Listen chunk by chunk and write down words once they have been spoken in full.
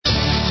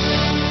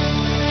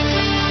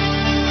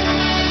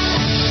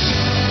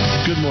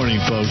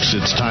morning, folks.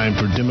 It's time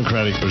for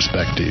Democratic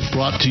Perspective,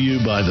 brought to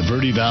you by the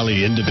Verde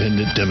Valley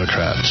Independent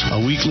Democrats, a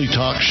weekly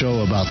talk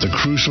show about the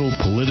crucial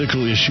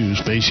political issues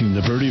facing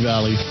the Verde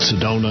Valley,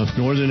 Sedona,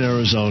 Northern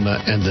Arizona,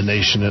 and the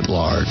nation at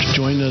large.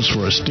 Join us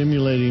for a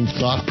stimulating,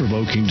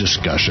 thought-provoking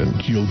discussion.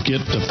 You'll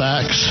get the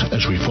facts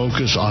as we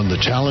focus on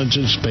the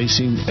challenges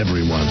facing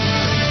everyone.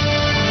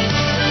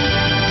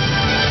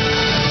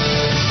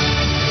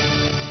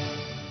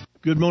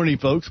 Good morning,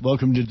 folks.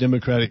 Welcome to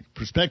Democratic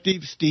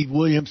Perspective. Steve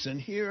Williamson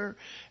here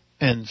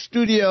in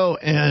studio,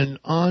 and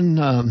on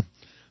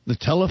the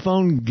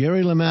telephone,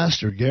 Gary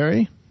LeMaster.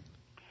 Gary?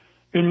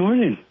 Good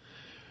morning.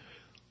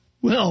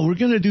 Well, we're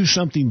going to do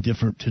something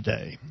different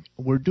today.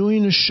 We're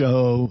doing a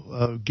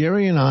show.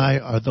 Gary and I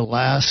are the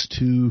last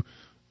two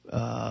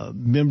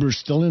members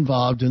still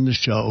involved in the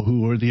show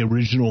who are the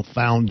original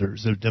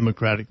founders of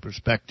Democratic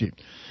Perspective.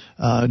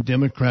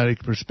 Democratic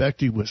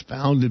Perspective was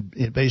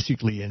founded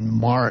basically in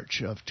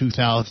March of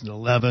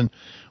 2011.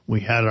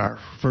 We had our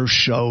first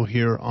show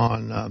here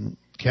on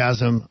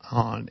Chasm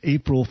on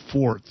April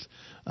 4th,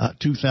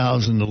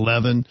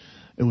 2011.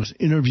 It was an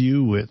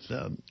interview with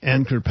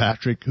Ann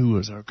Kirkpatrick, who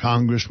was our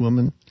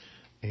congresswoman.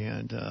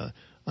 And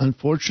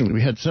unfortunately,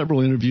 we had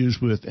several interviews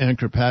with Ann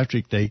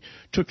Kirkpatrick. They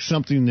took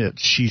something that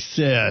she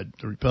said,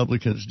 the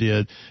Republicans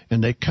did,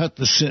 and they cut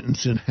the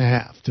sentence in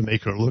half to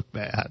make her look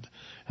bad.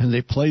 And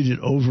they played it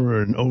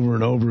over and over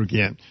and over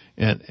again.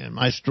 And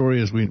my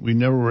story is we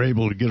never were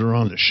able to get her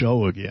on the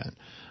show again.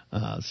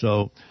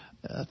 So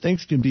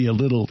things can be a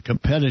little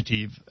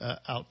competitive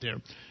out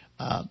there.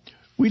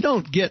 We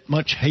don't get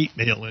much hate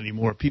mail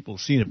anymore. People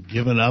seem to have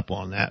given up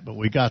on that, but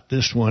we got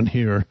this one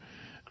here.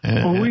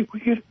 Well, we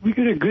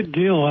get a good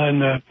deal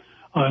on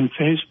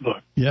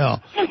Facebook. Yeah.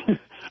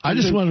 I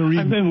just want to read.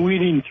 I've been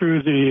weeding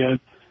through the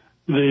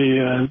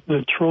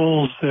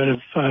trolls that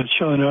have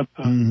shown up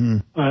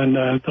on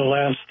the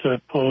last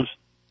post.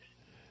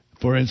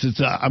 For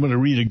instance, I'm going to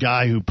read a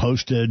guy who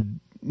posted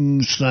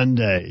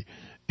Sunday,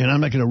 and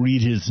I'm not going to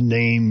read his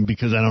name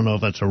because I don't know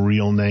if that's a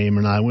real name.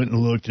 And I went and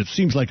looked. It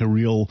seems like a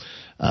real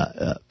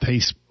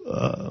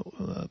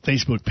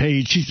Facebook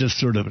page. He's just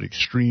sort of an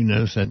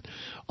extremist. And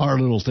our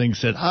little thing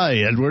said, "Hi,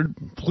 Edward.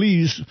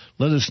 Please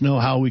let us know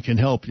how we can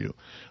help you.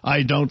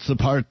 I don't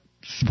support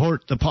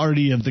the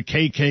party of the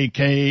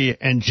KKK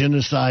and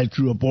genocide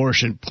through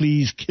abortion.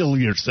 Please kill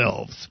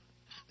yourselves."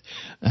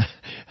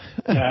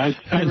 Yeah,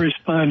 I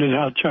responded,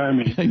 "How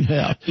charming."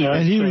 Yeah,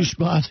 and he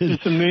responded.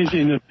 It's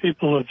amazing that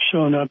people have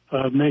shown up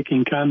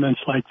making comments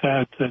like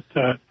that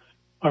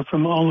are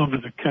from all over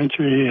the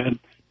country,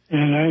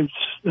 and I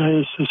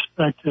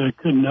suspect a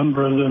good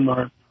number of them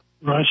are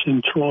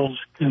Russian trolls.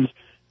 Because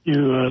you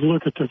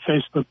look at their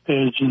Facebook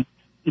page and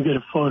you get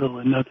a photo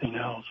and nothing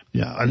else.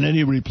 Yeah, and then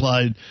he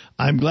replied,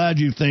 "I'm glad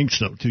you think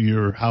so," to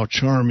your "how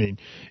charming.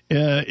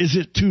 Is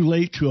it too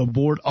late to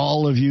abort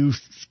all of you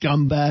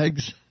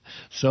scumbags?"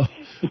 So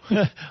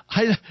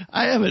I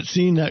haven't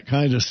seen that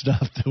kind of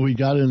stuff that we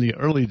got in the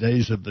early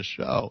days of the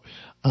show.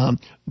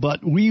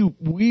 But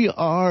we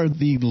are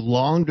the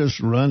longest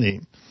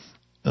running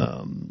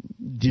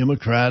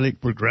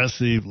Democratic,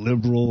 progressive,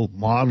 liberal,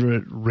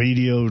 moderate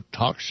radio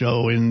talk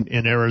show in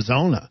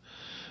Arizona.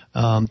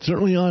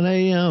 Certainly on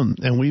AM,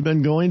 and we've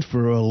been going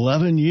for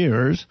 11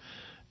 years,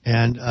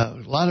 and a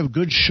lot of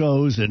good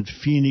shows in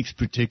Phoenix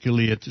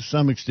particularly, and to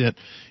some extent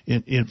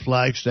in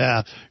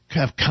Flagstaff,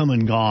 have come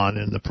and gone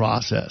in the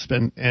process.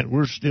 And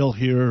we're still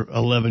here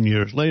 11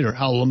 years later.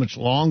 How much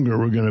longer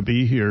we're going to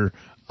be here,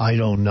 I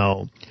don't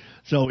know.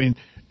 So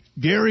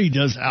Gary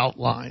does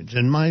outlines,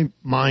 and my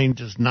mind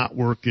does not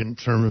work in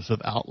terms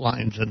of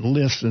outlines and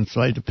lists, and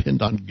so I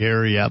depend on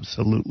Gary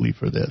absolutely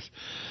for this.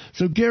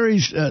 So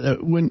Gary's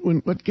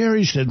what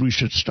Gary said we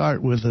should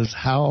start with is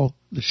how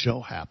the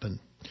show happened.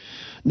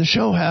 And the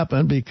show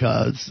happened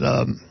because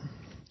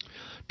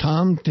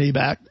Tom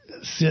Tabak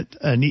sent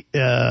me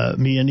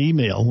an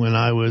email when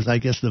I was, I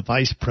guess, the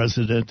vice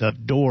president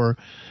of DOOR,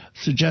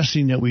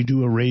 suggesting that we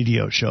do a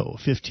radio show,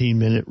 a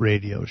 15-minute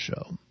radio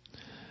show.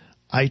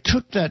 I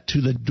took that to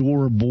the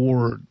DOOR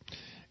board,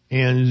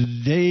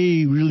 and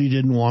they really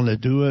didn't want to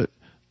do it.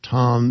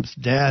 Tom's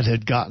dad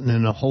had gotten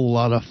in a whole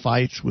lot of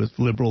fights with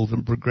liberals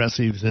and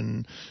progressives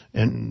and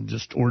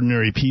just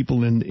ordinary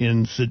people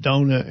in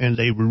Sedona, and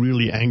they were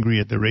really angry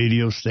at the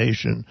radio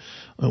station.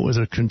 It was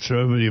a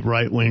conservative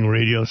right-wing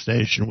radio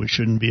station. We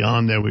shouldn't be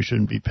on there. We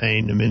shouldn't be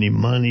paying them any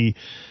money.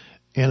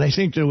 And I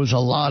think there was a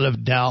lot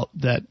of doubt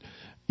that,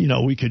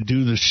 we could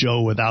do the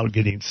show without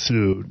getting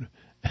sued.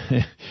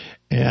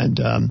 And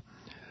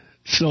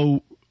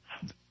so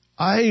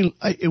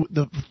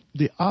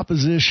the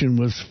opposition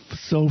was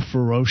so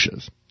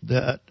ferocious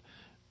that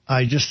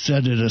I just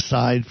set it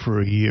aside for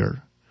a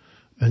year.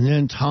 And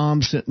then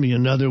Tom sent me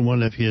another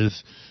one of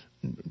his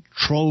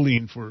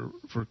trolling for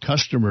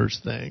customers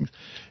things,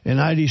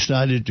 and I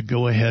decided to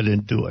go ahead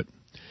and do it.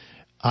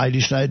 I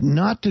decided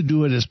not to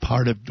do it as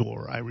part of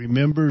DOOR. I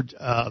remembered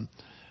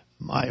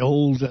my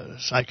old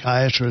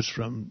psychiatrist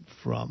from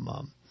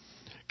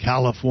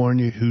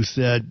California who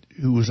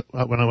was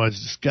when I was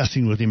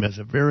discussing with him as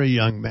a very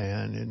young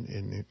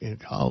man in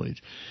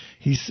college,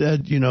 he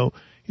said,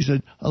 He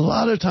said, a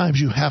lot of times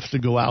you have to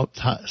go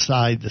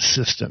outside the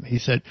system. He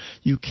said,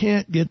 you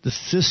can't get the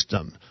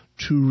system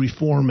to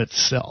reform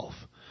itself.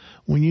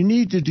 When you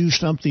need to do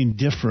something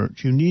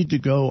different, you need to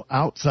go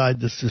outside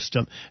the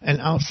system and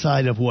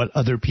outside of what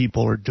other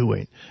people are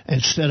doing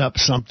and set up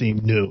something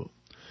new.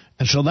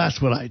 And so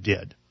that's what I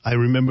did. I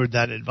remembered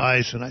that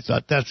advice, and I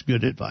thought that's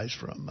good advice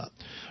from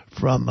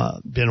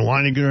Ben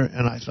Weininger,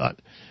 and I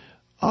thought,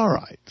 all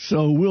right,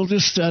 so we'll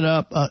just set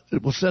up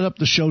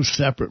the show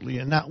separately,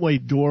 and that way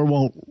Dore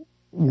won't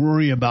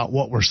worry about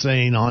what we're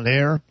saying on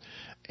air,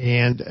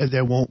 and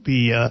there won't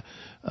be a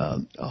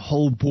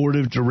whole board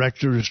of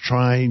directors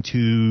trying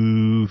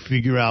to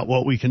figure out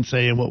what we can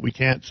say and what we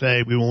can't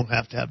say. We won't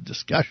have to have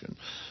discussion.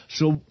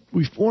 So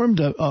we formed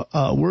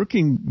a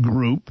working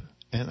group,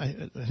 and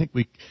I think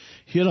we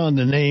hit on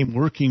the name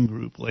working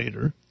group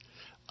later.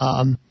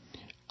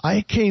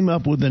 I came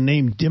up with the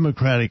name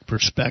Democratic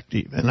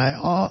Perspective, and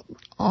I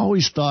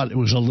always thought it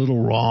was a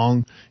little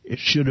wrong. It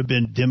should have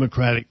been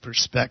Democratic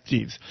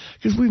Perspectives,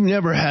 because we've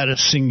never had a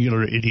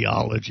singular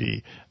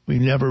ideology. We've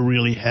never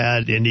really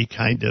had any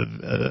kind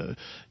of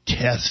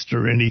test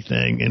or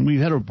anything, and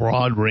we've had a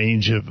broad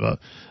range of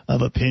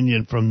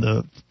opinion from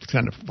the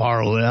kind of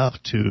far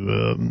left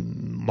to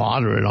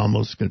moderate,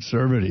 almost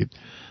conservative.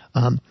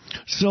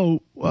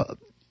 So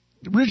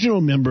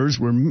original members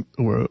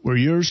were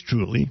yours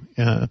truly.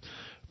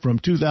 From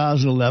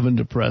 2011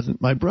 to present.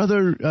 My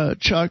brother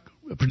Chuck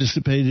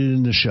participated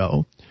in the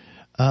show.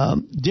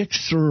 Dick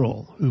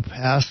Searle, who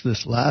passed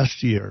this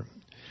last year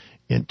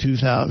in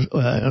 2020,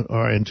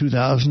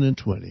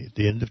 at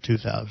the end of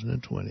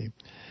 2020,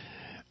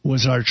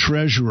 was our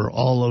treasurer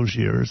all those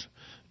years.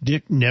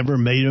 Dick never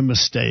made a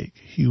mistake.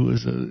 He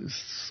was a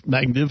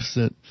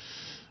magnificent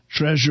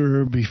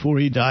treasurer. Before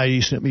he died,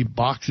 he sent me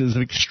boxes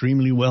of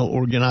extremely well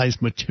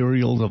organized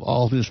materials of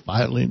all his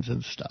filings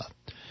and stuff.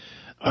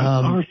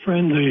 Our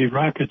friendly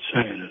rocket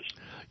scientist.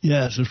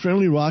 Yes, a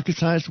friendly rocket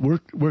scientist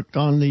worked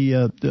on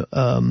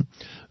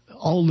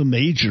all the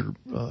major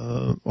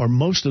or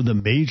most of the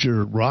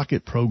major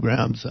rocket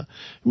programs. It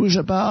was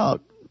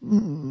about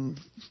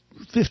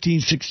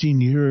 15,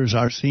 16 years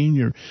our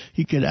senior.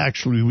 He could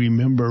actually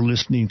remember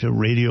listening to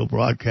radio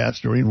broadcasts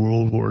during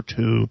World War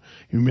II.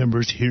 He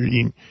remembers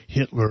hearing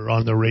Hitler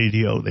on the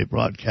radio. They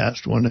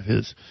broadcast one of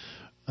his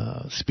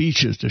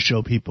speeches to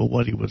show people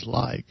what he was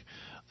like.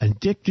 And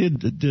Dick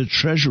did the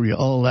Treasury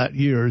all that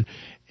year.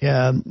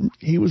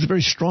 He was a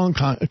very strong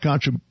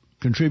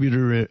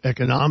contributor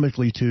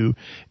economically too,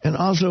 and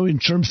also in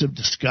terms of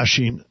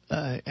discussing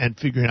and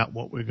figuring out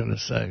what we're going to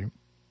say.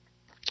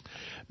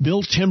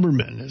 Bill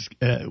Timberman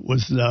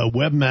was the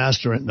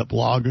webmaster and the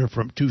blogger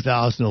from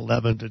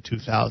 2011 to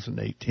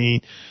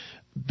 2018.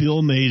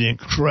 Bill made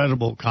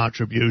incredible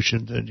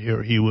contributions, and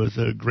here he was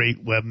a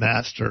great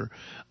webmaster.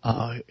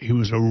 He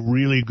was a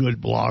really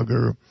good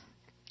blogger.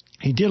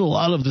 He did a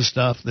lot of the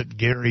stuff that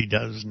Gary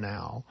does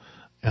now,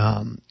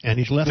 and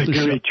he's left the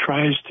show. Gary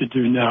tries to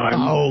do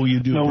now. You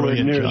do a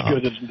brilliant job. Nowhere near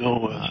as good as Bill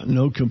was.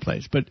 No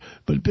complaints. But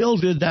Bill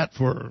did that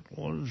for,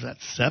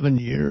 7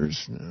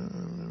 years?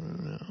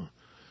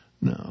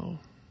 No.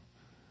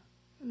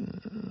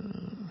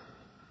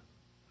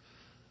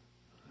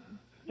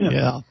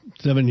 Yeah,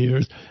 7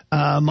 years.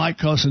 Mike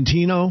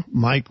Cosentino.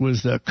 Mike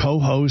was the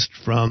co-host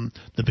from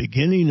the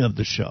beginning of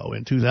the show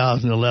in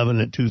 2011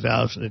 and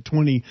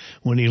 2020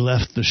 when he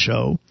left the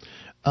show.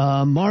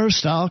 Mara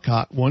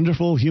Stalcott,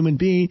 wonderful human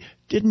being,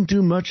 didn't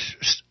do much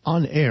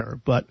on air,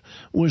 but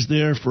was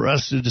there for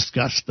us to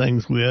discuss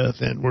things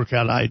with and work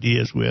out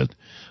ideas with.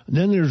 And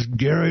then there's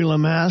Gary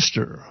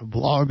LeMaster, a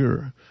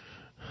blogger,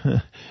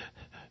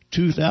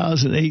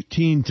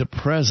 2018 to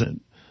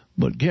present.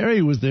 But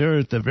Gary was there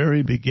at the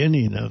very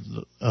beginning of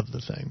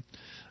the thing.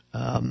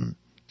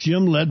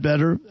 Jim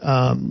Ledbetter,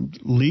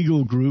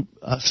 legal group,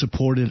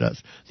 supported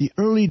us. The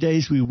early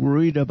days we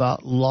worried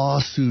about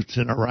lawsuits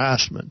and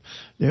harassment.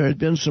 There had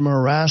been some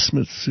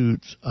harassment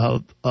suits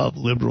of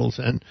liberals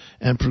and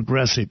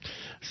progressive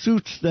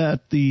suits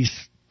that the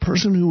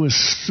person who was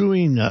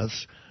suing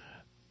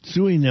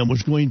them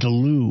was going to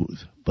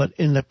lose, but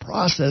in the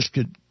process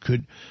could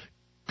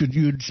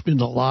you'd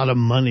spend a lot of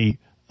money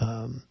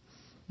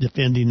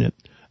defending it.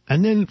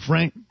 And then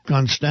Frank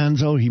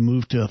Constanzo, he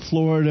moved to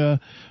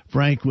Florida.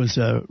 Frank was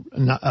a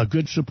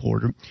good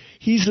supporter.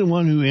 He's the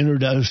one who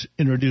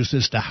introduced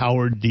us to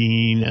Howard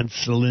Dean and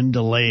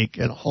Celinda Lake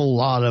and a whole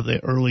lot of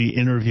the early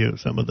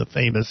interviews, some of the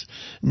famous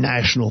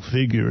national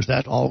figures.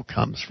 That all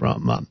comes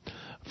from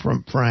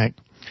Frank.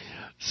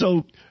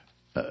 So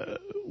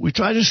we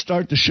try to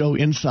start the show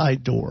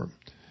Inside Dore.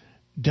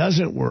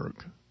 Doesn't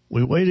work.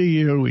 We wait a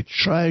year, we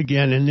try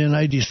again, and then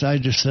I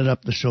decide to set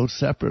up the show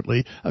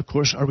separately. Of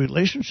course, our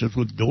relationships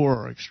with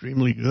Dore are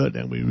extremely good,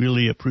 and we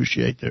really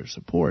appreciate their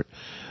support.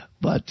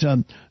 But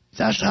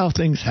that's how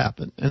things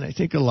happen. And I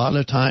think a lot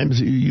of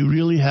times you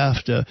really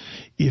have to,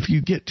 if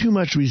you get too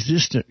much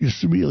resistance, you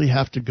really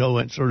have to go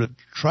and sort of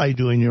try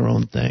doing your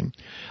own thing.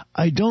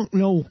 I don't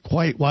know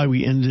quite why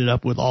we ended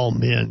up with all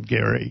men,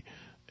 Gary,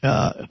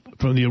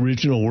 from the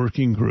original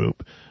working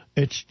group.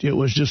 It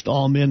was just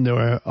all men.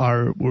 There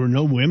were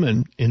no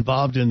women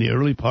involved in the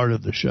early part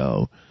of the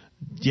show.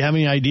 Do you have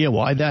any idea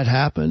why that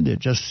happened? It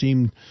just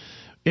seemed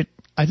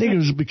I think it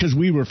was because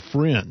we were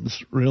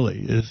friends,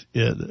 really,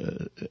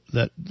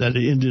 that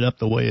it ended up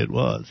the way it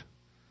was.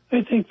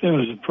 I think that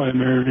was the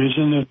primary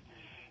reason.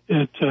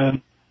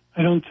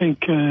 I don't think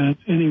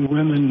any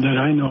women that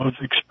I know have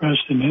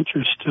expressed an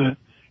interest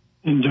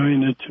in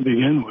doing it to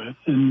begin with,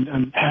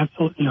 and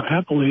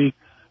happily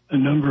a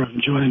number have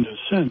joined us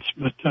since.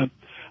 But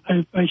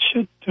I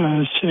should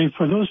say,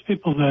 for those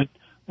people that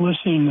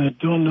listening that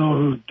don't know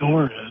who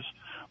DOOR is,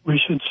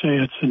 we should say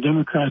it's the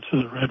Democrats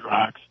of the Red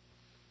Rocks,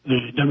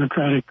 the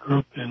Democratic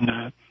group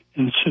in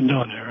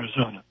Sedona,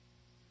 Arizona.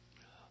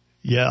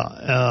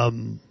 Yeah.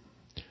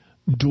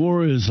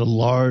 DOOR is a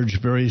large,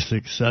 very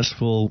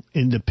successful,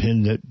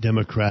 independent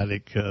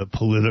Democratic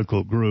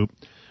political group.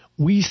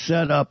 We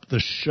set up the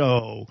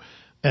show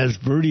as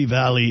Verde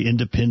Valley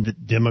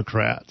Independent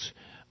Democrats.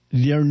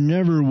 There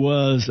never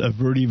was a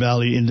Verde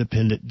Valley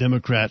Independent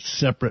Democrat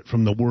separate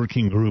from the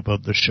working group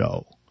of the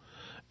show.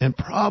 And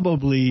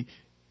probably,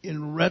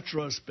 in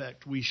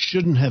retrospect, we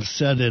shouldn't have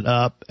set it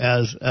up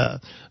as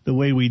the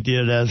way we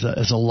did as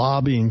a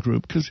lobbying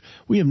group, because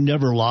we have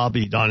never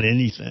lobbied on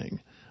anything.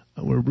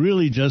 We're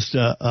really just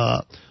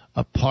a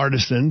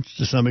partisan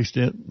to some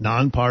extent,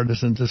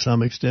 nonpartisan to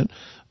some extent,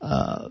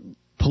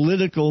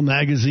 political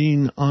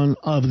magazine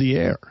of the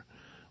air.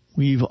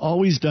 We've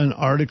always done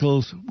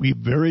articles. We've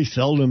very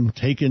seldom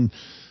taken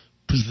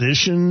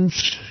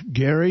positions,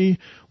 Gary.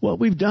 What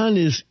we've done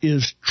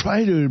is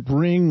try to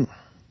bring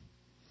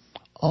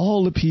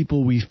all the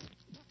people we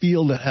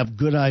feel that have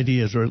good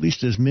ideas, or at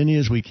least as many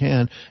as we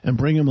can, and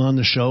bring them on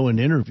the show and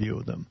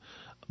interview them.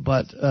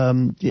 But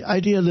the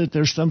idea that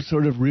there's some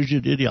sort of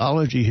rigid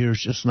ideology here has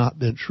just not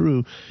been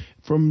true.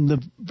 From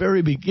the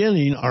very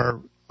beginning,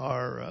 our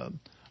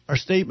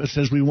statement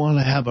says we want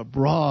to have a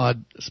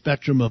broad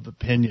spectrum of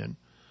opinion,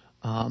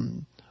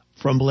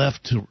 from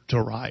left to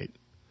right,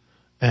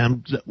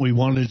 and that we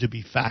wanted to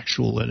be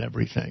factual in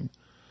everything.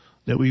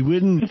 That we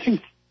wouldn't.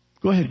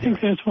 Go ahead. I think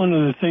that's one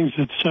of the things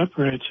that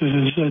separates it,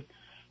 is that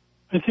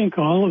I think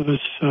all of us,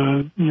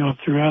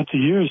 throughout the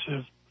years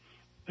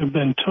have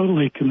been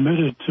totally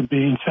committed to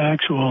being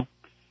factual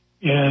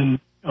and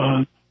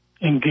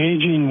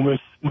engaging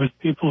with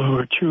people who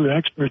are true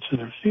experts in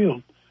their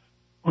field.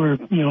 Where,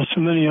 so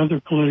many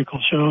other political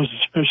shows,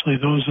 especially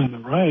those on the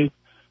right,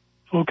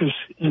 focus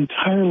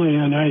entirely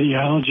on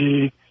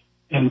ideology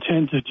and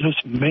tend to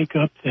just make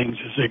up things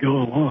as they go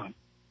along.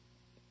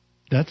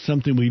 That's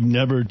something we've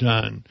never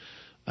done.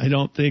 I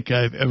think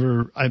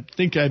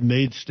I've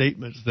made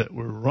statements that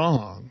were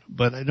wrong,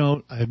 but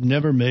I've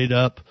never made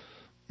up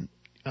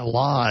a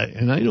lie.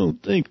 And I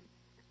don't think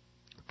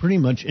pretty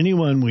much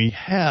anyone we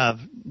have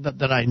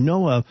that I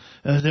know of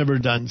has ever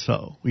done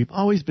so. We've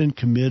always been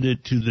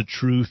committed to the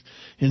truth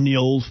in the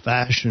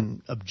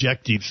old-fashioned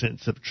objective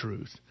sense of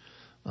truth.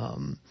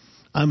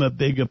 I'm a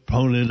big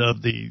opponent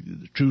of the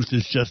truth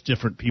is just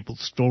different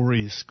people's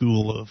stories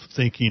school of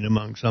thinking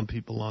among some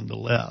people on the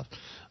left.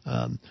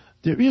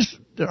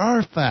 There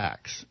are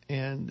facts,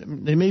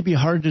 and they may be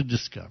hard to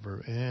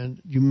discover,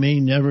 and you may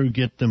never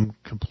get them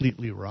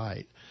completely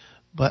right.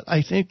 But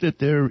I think that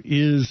there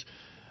is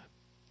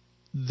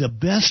the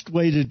best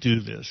way to do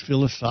this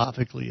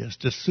philosophically is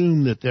to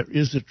assume that there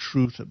is a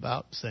truth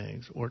about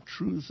things or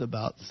truths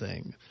about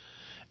things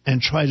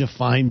and try to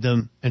find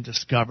them and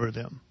discover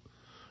them.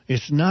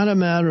 It's not a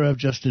matter of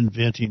just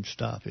inventing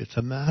stuff. It's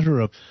a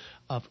matter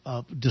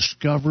of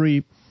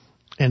discovery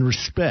and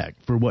respect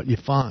for what you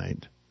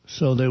find.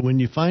 So that when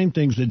you find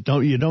things that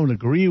you don't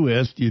agree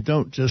with, you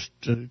don't just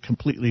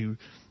completely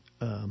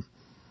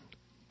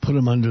put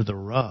them under the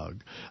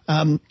rug.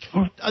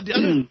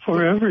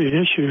 For every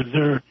issue,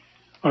 there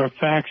are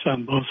facts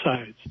on both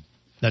sides.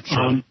 That's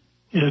right.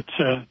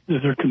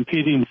 They're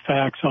competing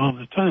facts all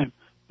the time,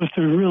 but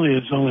there really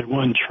is only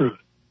one truth.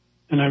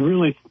 And I'm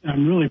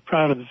really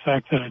proud of the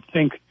fact that I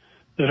think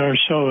that our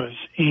show is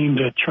aimed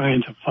at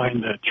trying to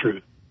find that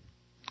truth.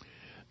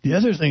 The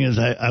other thing is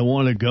I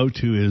want to go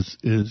to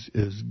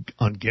is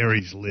on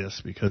Gary's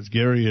list, because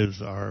Gary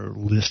is our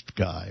list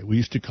guy. We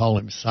used to call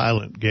him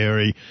Silent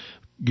Gary.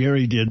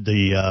 Gary did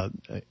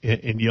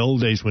in the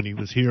old days when he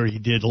was here, he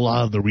did a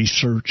lot of the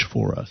research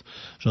for us.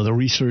 So the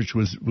research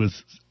was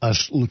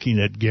us looking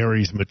at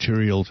Gary's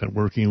materials and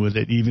working with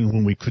it, even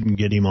when we couldn't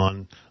get him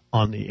on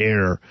the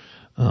air.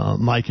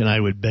 Mike and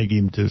I would beg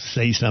him to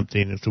say something,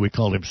 and so we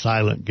called him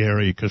Silent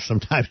Gary, because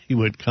sometimes he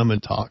would come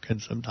and talk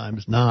and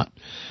sometimes not.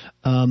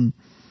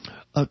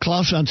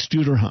 Klaus von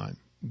Studerheim,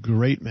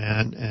 great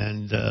man,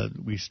 and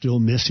we still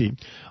miss him.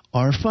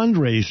 Our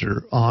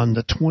fundraiser on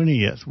the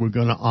 20th, we're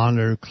going to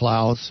honor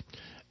Klaus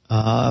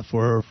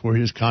for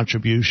his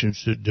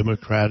contributions to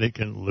democratic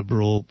and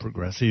liberal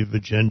progressive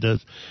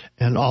agendas,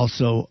 and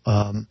also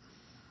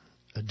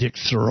Dick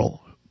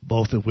Searle,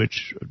 both of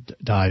which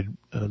died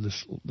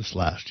this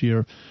last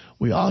year.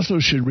 We also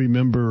should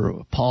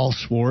remember Paul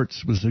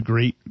Schwartz was a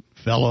great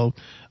fellow,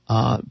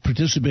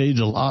 participated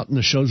a lot in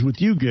the shows with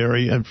you,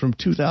 Gary, and from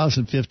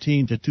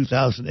 2015 to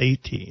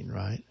 2018,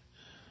 right?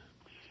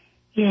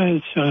 Yeah,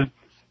 it's.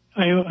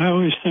 I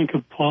always think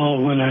of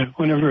Paul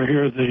whenever I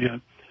hear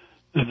the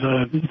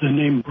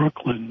name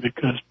Brooklyn,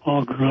 because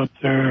Paul grew up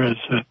there as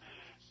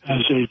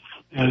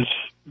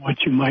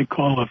what you might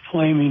call a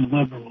flaming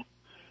liberal,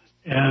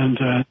 and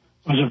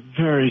was a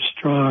very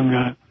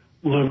strong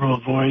liberal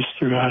voice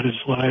throughout his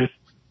life.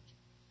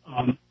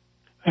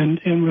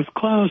 And with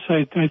Klaus,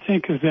 I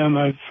think of him.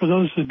 For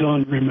those that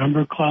don't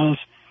remember Klaus,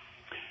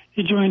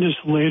 he joined us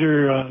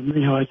later.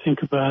 I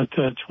think about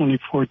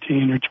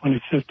 2014 or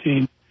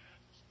 2015.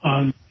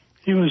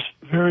 He was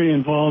very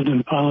involved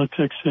in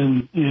politics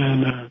in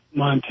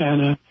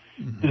Montana,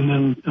 mm-hmm. and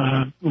then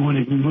when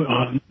he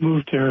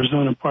moved to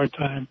Arizona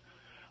part-time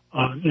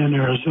in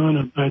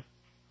Arizona. But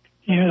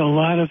he had a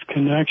lot of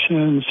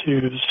connections. He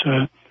was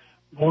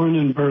born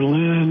in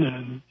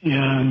Berlin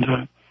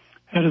and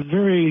had a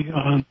very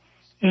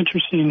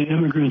interesting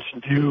immigrant's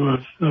view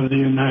of the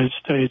United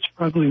States,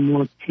 probably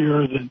more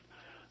pure than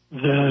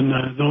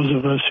those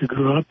of us who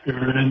grew up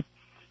here.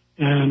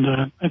 And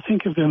I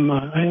think of him.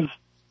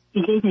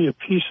 He gave me a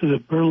piece of the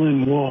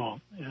Berlin Wall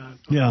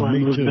before I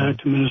moved back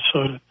to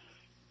Minnesota.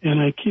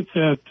 And I keep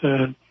that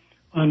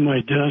on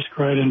my desk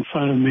right in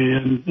front of me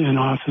and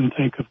often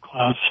think of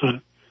Klaus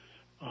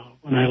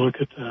when I look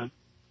at that.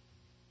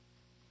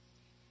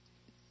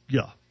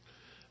 Yeah.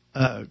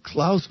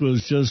 Klaus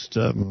was just,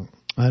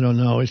 I don't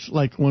know, it's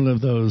like one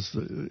of those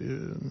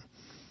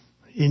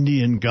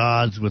Indian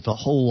gods with a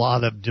whole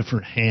lot of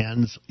different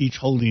hands, each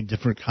holding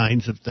different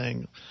kinds of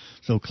things.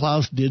 So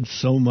Klaus did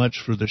so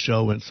much for the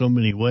show in so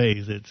many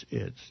ways.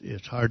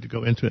 It's hard to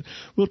go into it.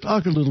 We'll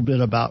talk a little bit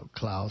about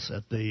Klaus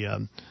at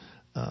the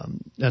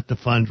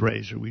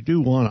fundraiser. We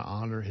do want to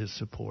honor his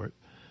support.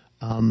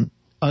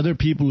 Other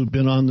people who've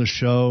been on the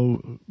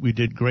show, we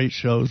did great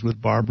shows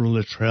with Barbara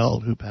Luttrell,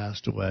 who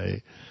passed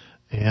away,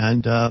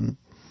 and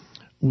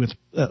with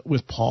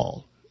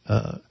Paul,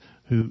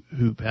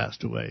 who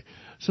passed away.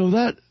 So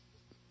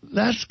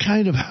that's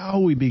kind of how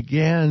we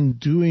began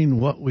doing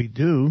what we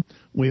do.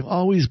 We've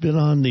always been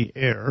on the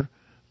air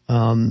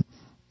on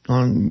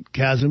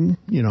Chasm,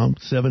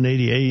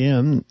 780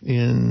 AM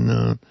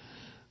in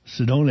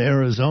Sedona,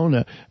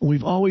 Arizona. And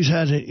we've always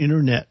had an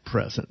internet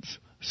presence.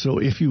 So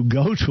if you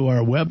go to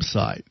our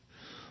website,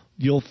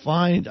 you'll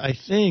find, I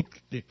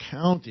think the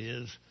count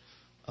is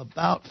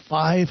about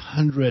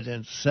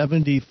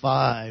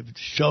 575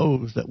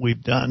 shows that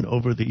we've done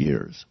over the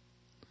years.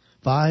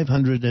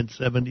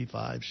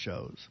 575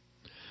 shows.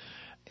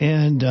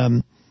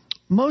 And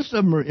most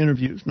of them are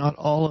interviews, not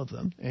all of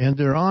them. And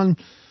they're on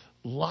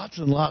lots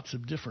and lots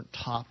of different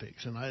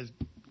topics. And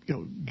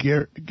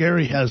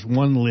Gary has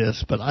one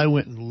list, but I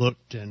went and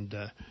looked, and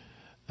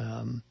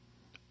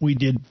we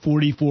did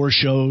 44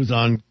 shows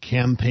on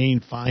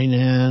campaign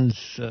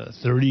finance,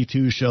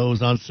 32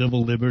 shows on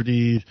civil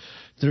liberties,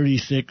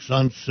 36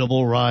 on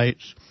civil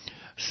rights.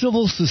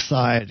 Civil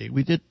society.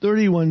 We did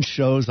 31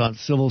 shows on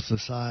civil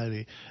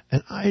society,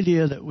 an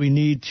idea that we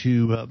need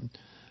to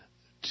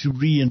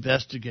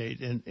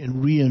reinvestigate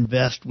and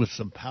reinvest with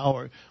some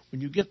power.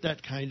 When you get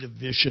that kind of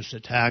vicious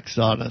attacks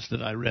on us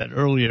that I read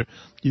earlier,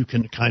 you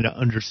can kind of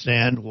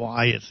understand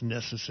why it's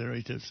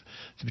necessary to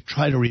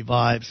try to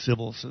revive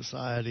civil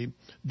society.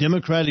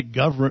 Democratic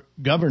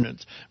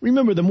governance.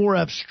 Remember, the more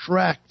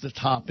abstract the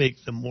topic,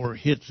 the more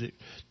hits it,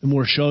 the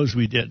more shows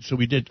we did. So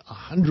we did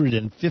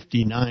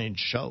 159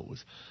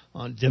 shows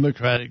on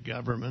democratic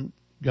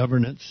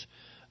governance.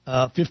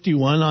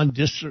 51 on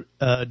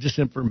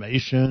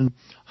disinformation,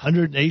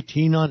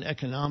 118 on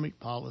economic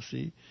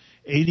policy,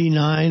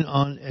 89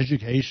 on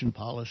education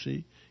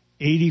policy,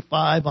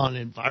 85 on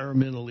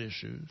environmental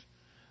issues.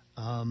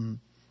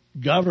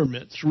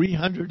 Government,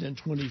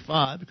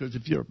 325, because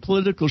if you're a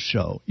political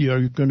show,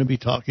 you're going to be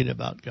talking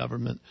about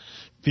government.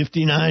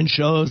 59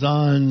 shows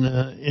on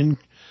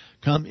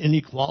income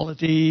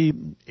inequality,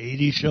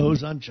 80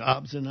 shows on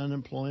jobs and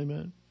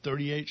unemployment,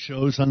 38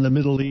 shows on the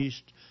Middle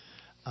East.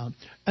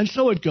 And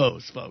so it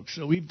goes, folks.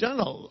 So we've done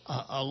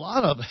a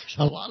lot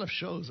of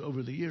shows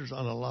over the years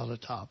on a lot of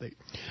topics.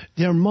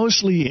 They're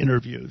mostly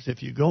interviews.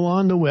 If you go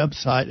on the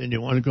website and you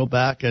want to go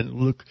back and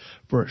look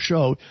for a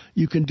show,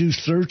 you can do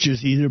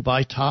searches either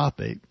by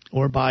topic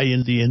or by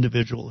the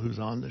individual who's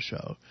on the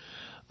show.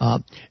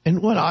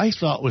 And what I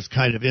thought was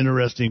kind of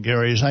interesting,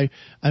 Gary, is I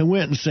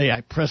went and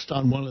I pressed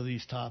on one of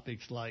these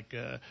topics like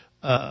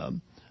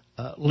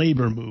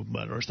labor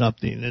movement or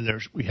something,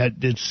 and we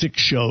did 6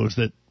 shows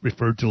that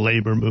referred to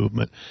labor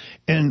movement.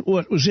 And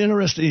what was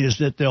interesting is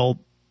that they'll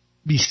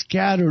be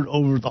scattered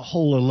over the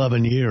whole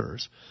 11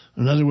 years.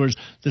 In other words,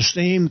 the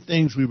same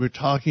things we were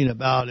talking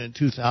about in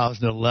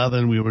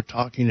 2011, we were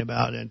talking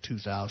about in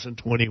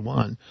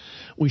 2021.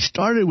 We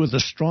started with a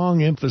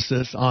strong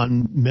emphasis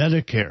on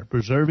Medicare,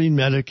 preserving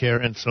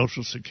Medicare and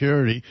Social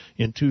Security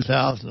in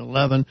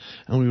 2011,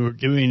 and we were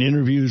doing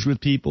interviews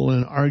with people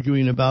and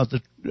arguing about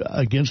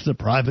against the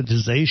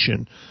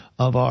privatization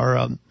of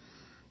our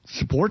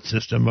support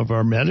system, of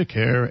our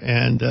Medicare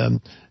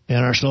and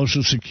our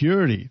Social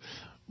Security,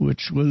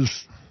 which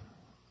was,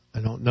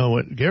 I don't know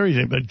what Gary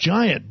did, but a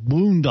giant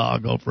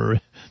boondoggle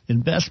for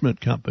investment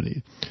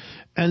companies.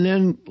 And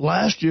then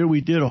last year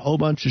we did a whole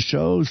bunch of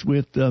shows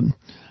with Max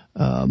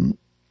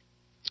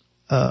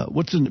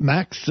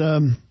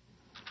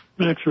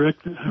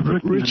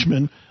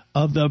Richmond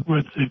of the.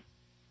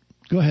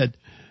 Go ahead.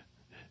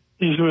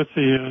 He's with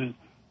the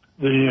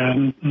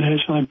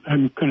national.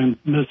 I'm going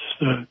to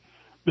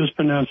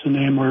mispronounce the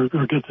name or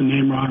get the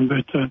name wrong,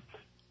 but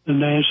the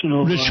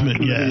National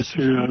Committee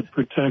to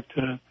protect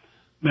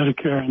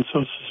Medicare and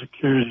Social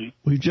Security.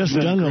 We've just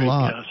done a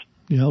lot. Guest.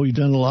 We've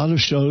done a lot of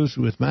shows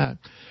with Matt.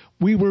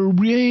 We were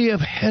way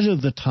ahead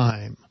of the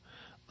time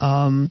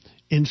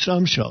in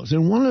some shows.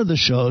 And one of the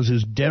shows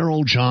is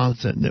Daryl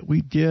Johnson that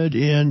we did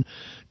in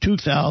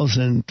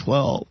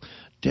 2012.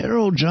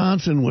 Daryl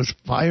Johnson was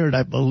fired,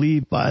 I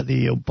believe, by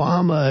the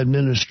Obama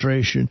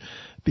administration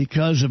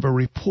because of a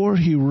report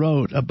he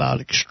wrote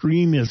about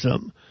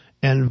extremism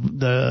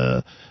and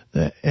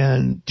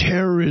and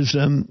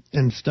terrorism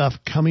and stuff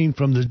coming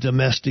from the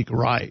domestic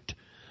right.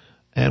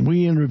 And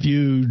we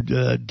interviewed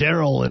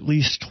Daryl at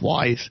least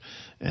twice.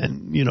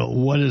 And,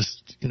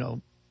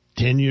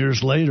 10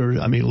 years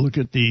later, I mean, look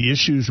at the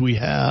issues we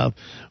have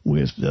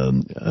with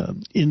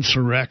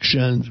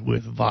insurrections,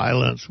 with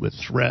violence, with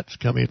threats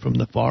coming from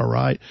the far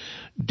right.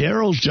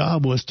 Daryl's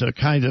job was to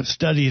kind of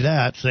study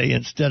that, say,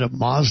 instead of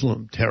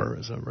Muslim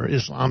terrorism or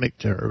Islamic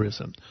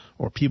terrorism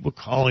or people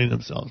calling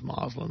themselves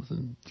Muslims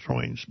and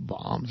throwing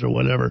bombs or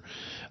whatever.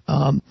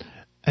 And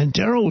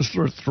Daryl was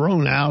sort of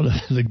thrown out of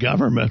the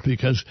government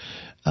because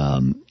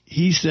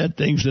he said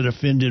things that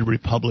offended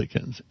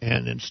Republicans.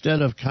 And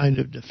instead of kind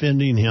of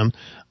defending him,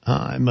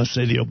 I must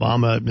say the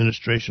Obama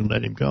administration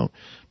let him go.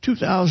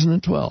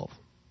 2012,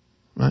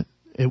 right?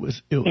 It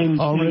was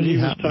already happening. He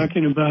was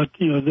talking about,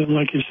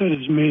 like you said,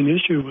 his main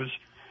issue was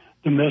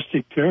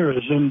domestic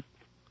terrorism.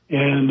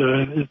 And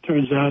it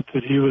turns out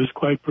that he was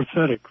quite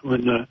prophetic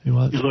when you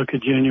look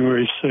at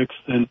January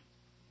 6th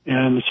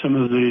and some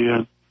of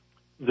the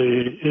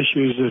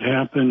issues that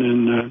happened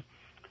in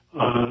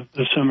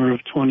the summer of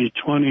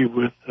 2020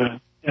 with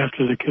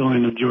after the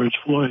killing of George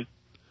Floyd.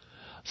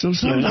 So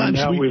sometimes and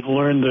now we've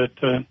learned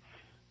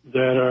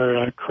that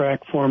our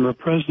crack former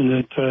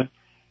president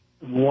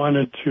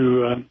wanted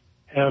to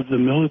have the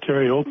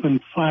military open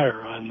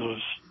fire on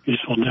those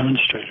peaceful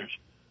demonstrators.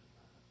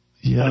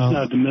 Yeah. That's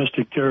not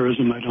domestic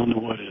terrorism. I don't know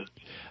what is.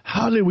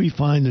 How do we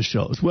find the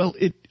shows? Well,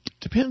 it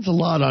depends a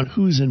lot on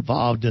who's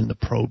involved in the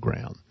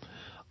program.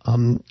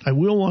 I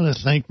will want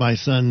to thank my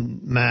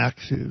son,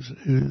 Max,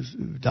 who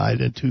died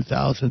in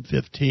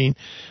 2015.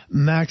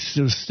 Max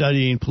was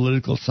studying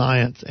political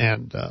science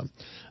and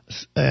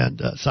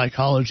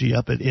psychology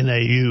up at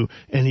NAU,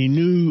 and he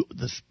knew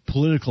the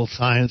political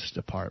science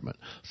department.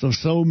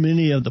 So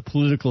many of the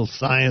political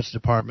science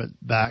department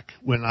back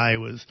when I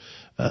was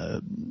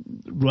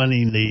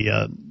running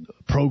the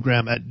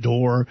program at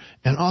DOOR,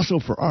 and also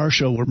for our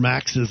show were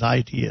Max's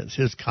ideas,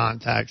 his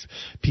contacts,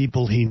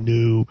 people he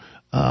knew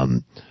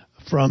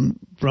from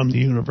the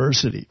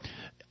university.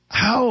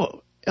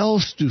 How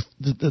else do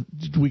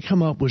we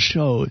come up with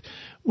shows?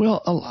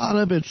 Well, a lot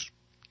of it's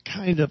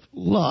kind of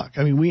luck.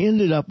 I mean, we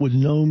ended up with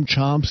Noam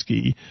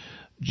Chomsky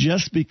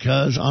just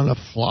because on a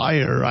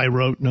flyer I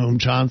wrote Noam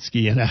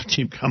Chomsky and asked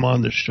him to come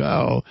on the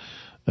show.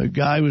 The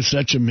guy was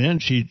such a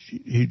mensch, he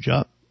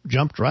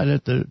jumped right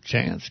at the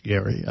chance,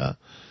 Gary.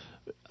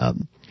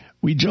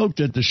 We joked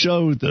at the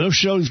show, those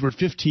shows were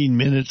 15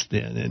 minutes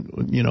then, and,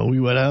 we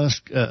would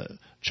ask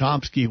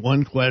Chomsky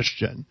one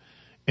question,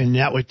 and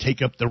that would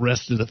take up the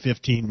rest of the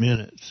 15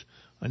 minutes.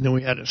 And then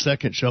we had a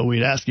second show,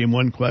 we'd ask him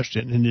one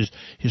question, and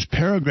his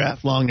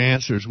paragraph-long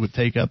answers would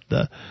take up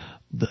the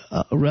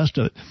rest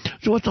of it.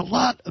 So it's a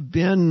lot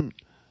been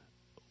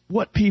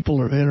what people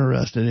are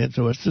interested in.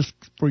 So it's just,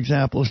 for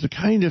example, it's the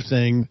kind of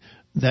thing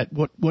that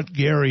what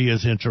Gary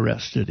is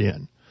interested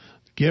in.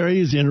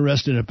 Gary is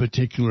interested in a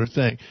particular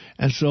thing.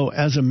 And so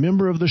as a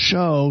member of the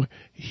show,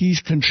 he's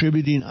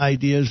contributing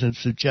ideas and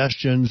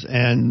suggestions,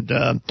 and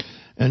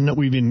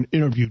we've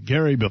interviewed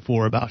Gary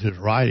before about his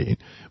writing,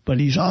 but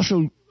he's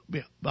also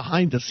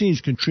behind the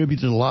scenes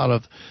contributed a lot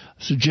of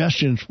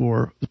suggestions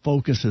for the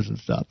focuses and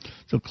stuff.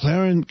 So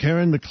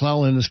Karen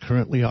McClellan is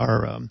currently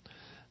our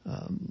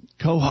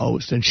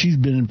co-host, and she's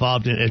been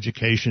involved in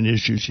education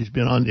issues. She's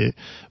been on the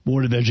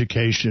Board of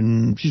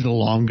Education. She's the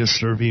longest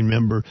serving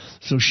member.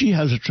 So she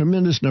has a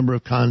tremendous number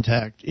of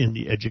contacts in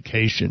the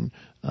education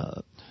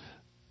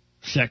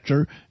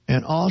sector.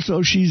 And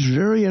also she's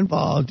very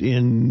involved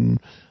in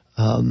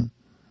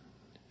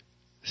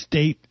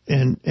state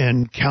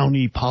and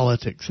county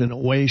politics in a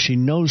way she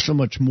knows so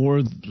much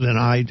more than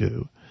I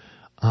do.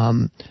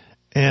 The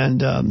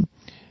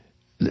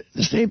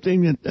same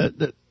thing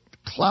that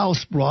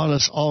Klaus brought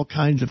us all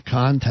kinds of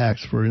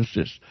contacts. For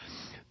instance,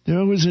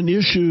 there was an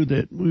issue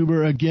that we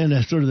were, again,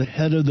 sort of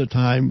ahead of the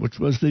time, which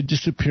was the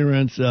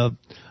disappearance of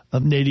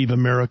Native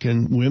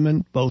American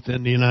women, both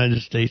in the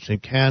United States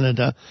and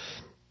Canada.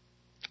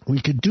 We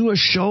could do a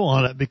show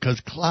on it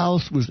because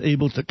Klaus was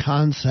able to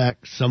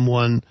contact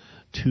someone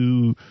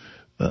to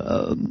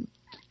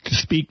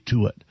speak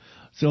to it.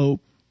 So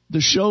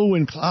the show,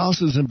 when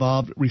Klaus is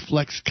involved,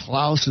 reflects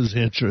Klaus's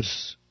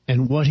interests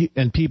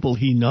and people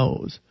he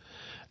knows.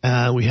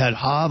 We had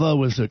Hava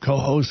was a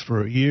co-host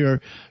for a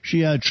year.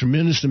 She had a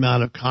tremendous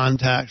amount of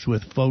contacts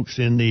with folks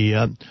in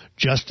the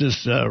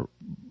justice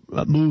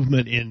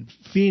movement in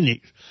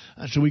Phoenix.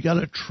 So we got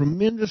a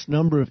tremendous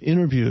number of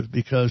interviews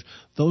because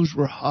those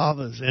were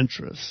Hava's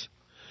interests.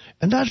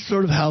 And that's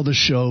sort of how the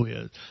show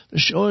is. The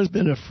show has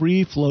been a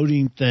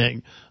free-floating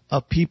thing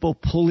of people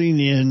pulling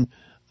in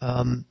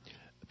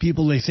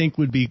people they think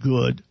would be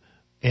good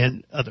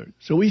and others.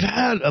 So we've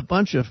had a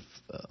bunch of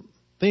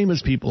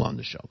famous people on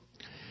the show.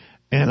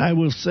 And I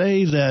will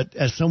say that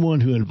as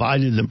someone who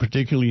invited them,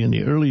 particularly in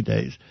the early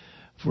days,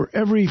 for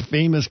every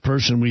famous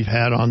person we've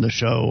had on the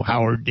show,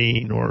 Howard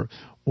Dean or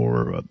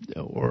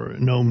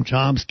Noam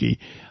Chomsky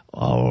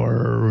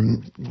or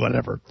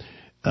whatever,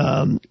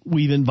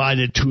 we've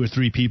invited 2 or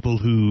 3 people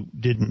who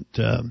didn't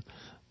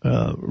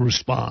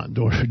respond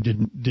or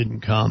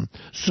didn't come.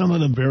 Some of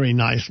them very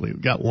nicely.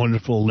 We got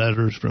wonderful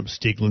letters from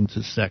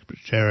Stiglitz'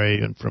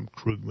 secretary and from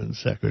Krugman's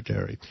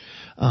secretary.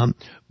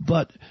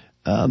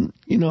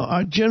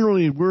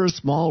 Generally we're a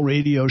small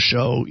radio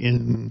show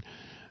in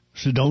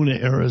Sedona,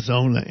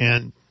 Arizona,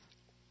 and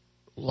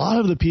a lot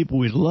of the people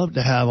we'd love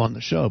to have on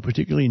the show,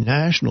 particularly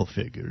national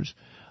figures,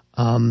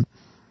 when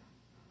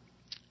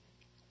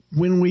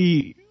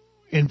we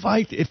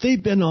invite, if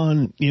they've been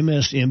on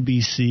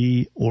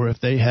MSNBC or if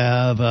they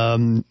have,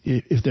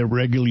 if they're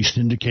regularly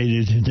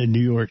syndicated in the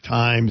New York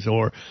Times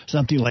or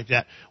something like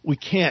that, we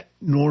can't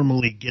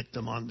normally get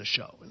them on the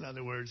show. In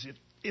other words,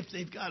 if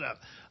they've got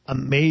a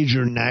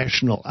major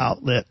national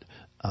outlet,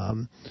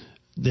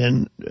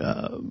 then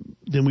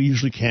we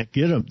usually can't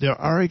get them. There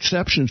are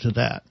exceptions to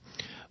that.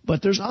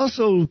 But there's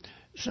also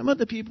some of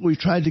the people we've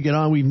tried to get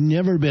on, we've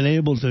never been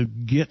able to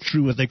get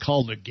through what they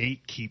call the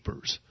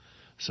gatekeepers.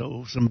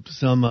 So some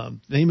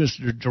famous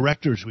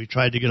directors we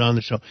tried to get on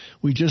the show,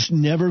 we just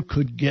never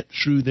could get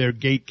through their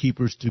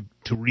gatekeepers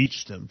to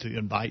reach them, to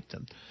invite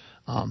them.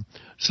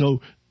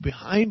 So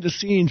behind the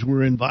scenes,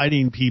 we're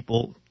inviting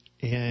people,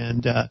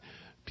 and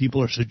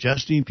people are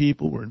suggesting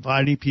people. We're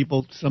inviting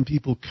people. Some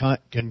people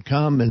can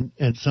come,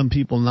 and some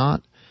people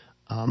not.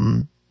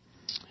 Some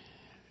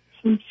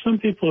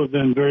people have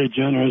been very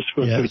generous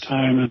with their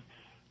time, and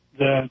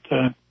that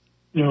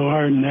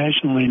are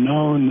nationally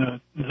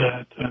known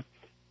that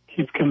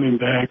keep coming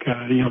back.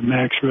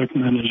 Max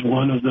Rickman is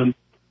one of them.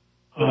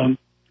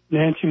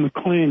 Nancy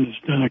McLean has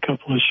done a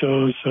couple of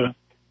shows.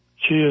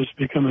 She has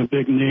become a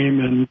big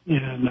name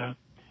in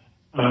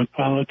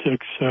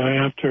politics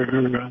after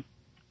her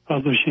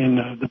publishing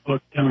the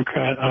book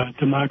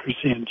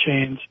Democracy in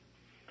Chains,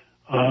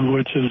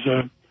 which is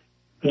a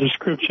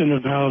description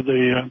of how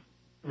the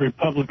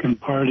Republican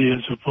Party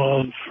has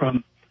evolved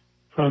from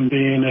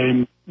being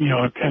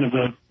a kind of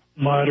a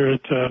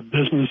moderate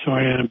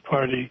business-oriented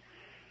party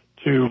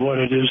to what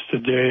it is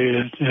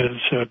today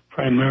is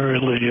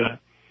primarily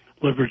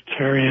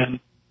libertarian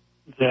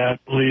that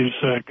believes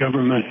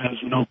government has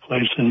no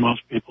place in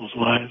most people's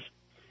lives,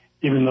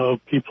 even though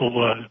people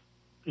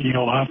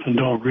often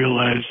don't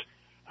realize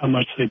how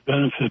much they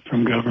benefit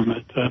from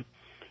government.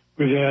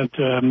 We've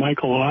had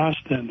Michael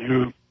Austin,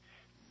 who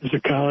is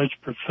a college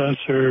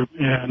professor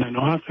and an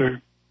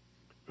author,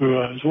 who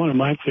is one of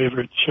my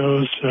favorite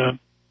shows.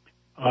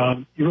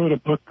 He wrote a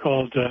book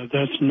called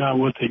That's Not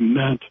What They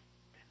Meant,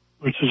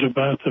 which is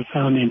about the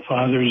founding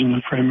fathers and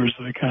the framers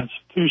of the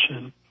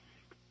Constitution.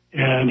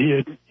 And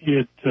he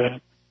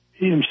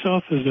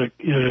himself is a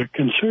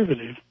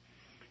conservative,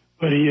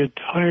 but he had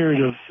tired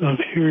of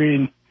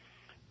hearing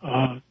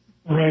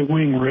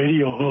right-wing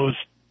radio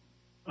hosts,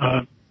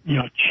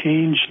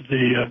 change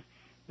the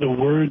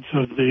words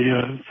of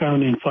the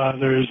founding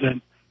fathers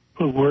and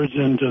put words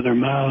into their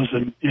mouths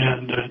and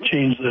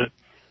change the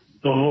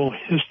whole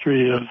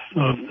history of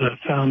the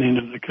founding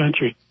of the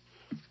country.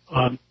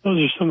 Those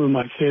are some of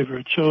my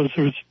favorite shows.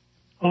 There's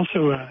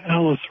also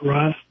Alice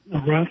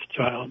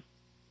Rothschild,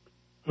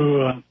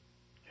 who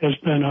has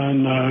been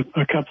on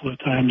a couple of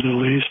times at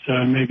least,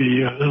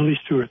 maybe at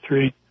least 2 or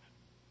 3.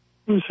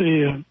 Who's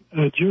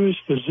a Jewish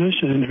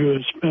physician who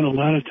has spent a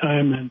lot of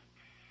time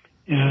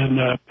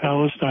in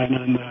Palestine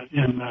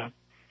and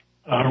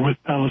with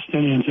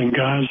Palestinians in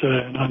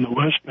Gaza and on the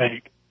West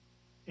Bank,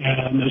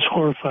 and is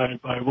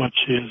horrified by what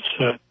she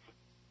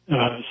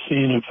has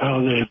seen of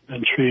how they have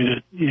been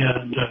treated.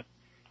 And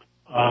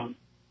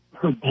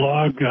her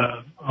blog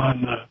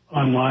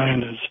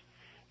online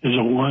is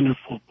a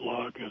wonderful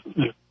blog.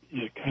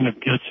 It kind of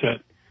gets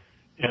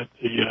at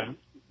the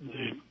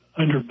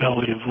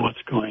underbelly of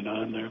what's going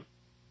on there.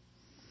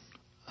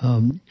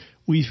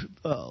 We've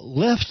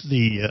left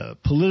the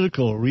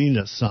political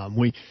arena some.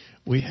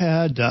 We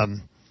had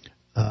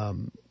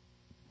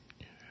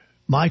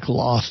Michael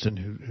Austin,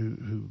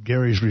 who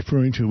Gary's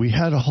referring to. We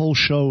had a whole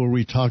show where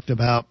we talked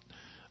about,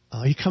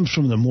 he comes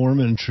from the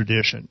Mormon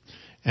tradition,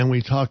 and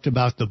we talked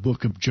about the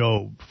book of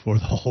Job for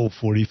the whole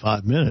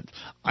 45 minutes.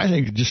 I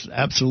think just an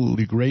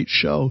absolutely great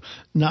show,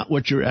 not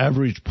what your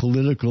average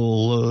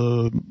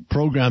political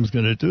program's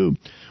going to do.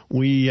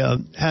 We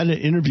had an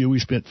interview. We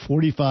spent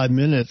 45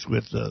 minutes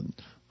with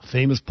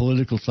famous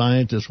political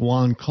scientist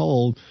Juan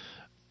Cole,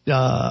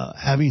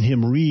 having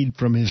him read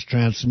from his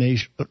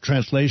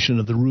translation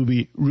of the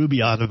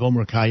Rubaiyat of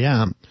Omar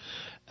Khayyam.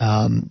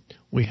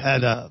 We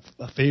had a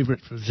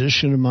favorite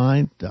physician of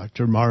mine,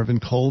 Dr. Marvin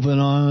Colvin,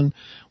 on.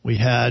 We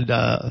had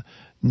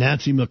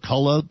Nancy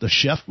McCullough, the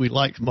chef we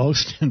liked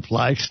most in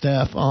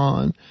Flagstaff,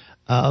 on.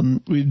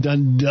 We've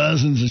done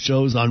dozens of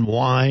shows on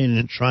wine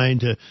and trying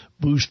to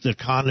boost the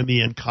economy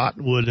in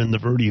Cottonwood and the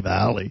Verde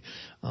Valley.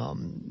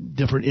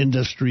 Different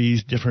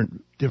industries,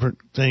 different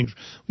things.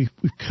 We've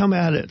come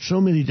at it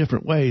so many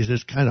different ways.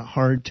 It's kind of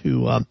hard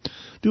to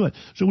do it.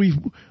 So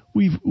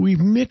we've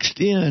mixed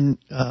in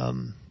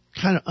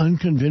kind of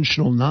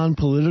unconventional,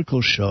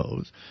 non-political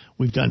shows.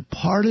 We've done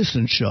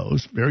partisan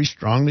shows, very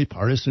strongly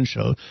partisan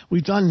shows.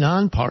 We've done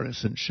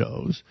non-partisan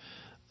shows.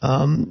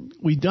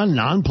 We've done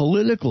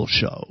non-political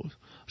shows.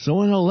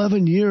 So in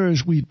 11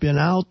 years, we've been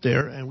out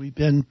there and we've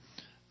been,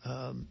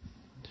 the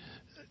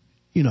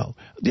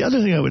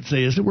other thing I would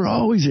say is that we're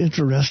always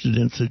interested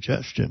in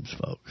suggestions,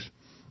 folks.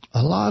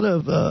 A lot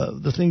of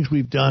the things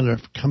we've done are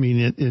coming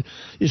in.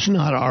 It's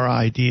not our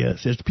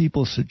ideas. It's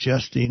people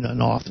suggesting an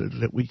author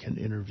that we can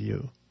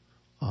interview,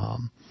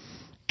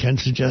 can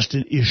suggest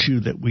an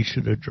issue that we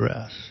should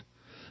address.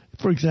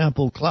 For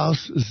example,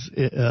 Klaus is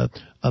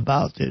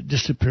about the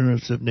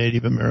disappearance of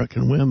Native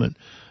American women.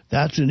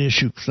 That's an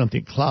issue,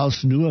 something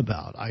Klaus knew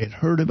about. I had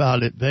heard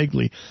about it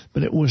vaguely,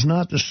 but it was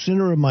not the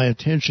center of my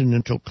attention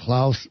until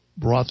Klaus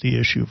brought the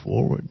issue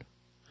forward.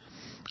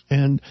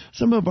 And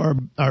some of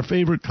our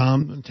favorite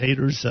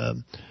commentators,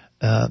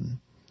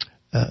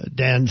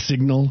 Dan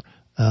Signal,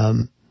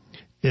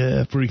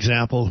 for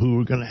example, who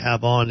we're going to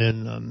have on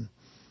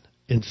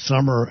in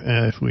summer,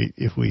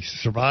 if we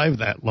survive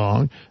that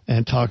long,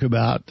 and talk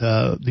about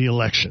the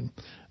election.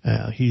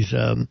 He's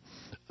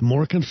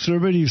more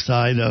conservative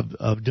side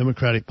of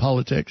Democratic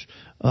politics,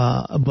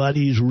 but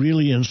he's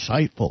really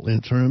insightful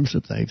in terms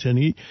of things, and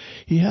he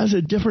has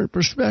a different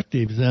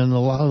perspective than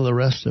a lot of the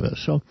rest of us.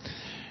 So,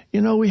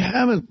 we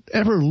haven't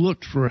ever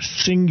looked for a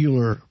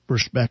singular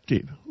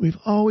perspective. We've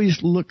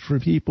always looked for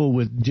people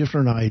with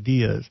different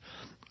ideas.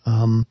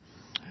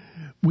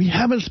 We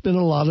haven't spent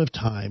a lot of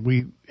time.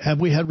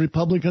 Have we had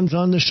Republicans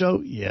on the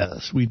show?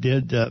 Yes, we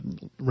did.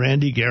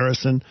 Randy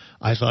Garrison,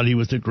 I thought he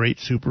was a great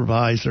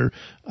supervisor.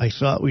 I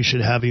thought we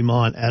should have him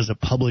on as a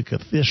public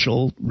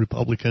official,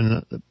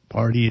 Republican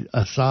Party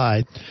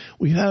aside.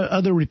 We've had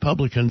other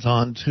Republicans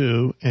on,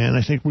 too, and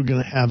I think we're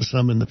going to have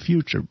some in the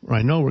future. Or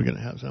I know we're going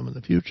to have some in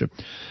the future.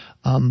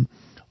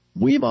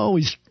 We've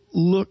always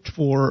looked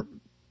for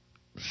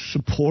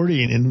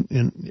supporting,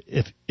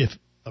 if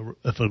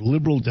a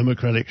liberal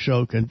Democratic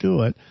show can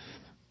do it,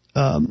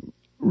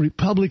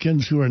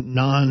 Republicans who are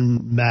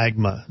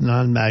non-MAGA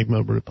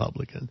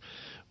Republican.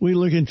 We're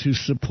looking to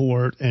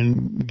support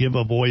and give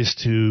a voice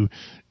to,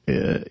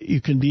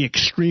 you can be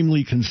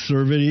extremely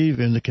conservative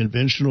in the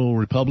conventional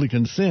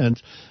Republican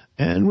sense,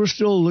 and we're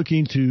still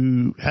looking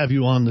to have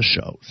you on the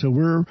show. So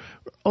we're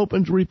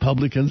open to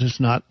Republicans.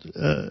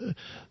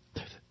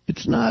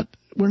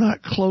 We're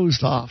not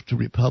closed off to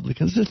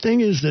Republicans. The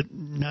thing is that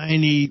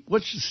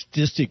what's the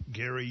statistic,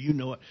 Gary? You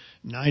know it,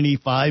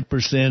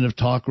 95% of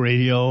talk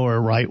radio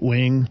are right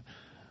wing.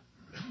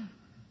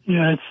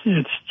 Yeah,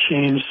 it's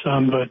changed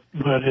some, but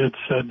it's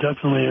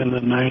definitely in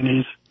the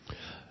 90s.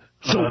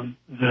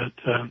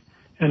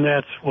 And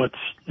that's what's,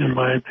 in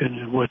my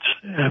opinion, what's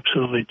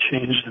absolutely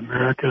changed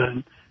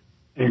America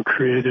and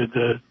created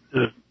the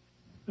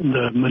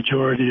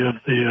majority of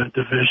the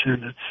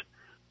division. It's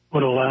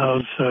what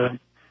allows the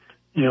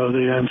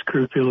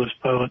unscrupulous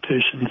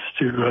politicians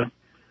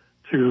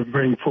to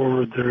bring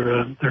forward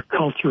their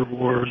culture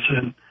wars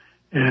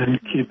and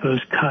keep a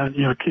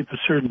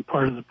certain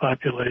part of the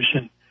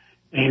population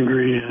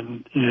angry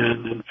and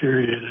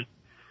infuriated.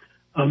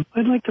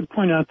 I'd like to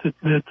point out that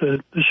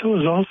the show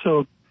is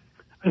also,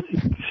 I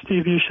think,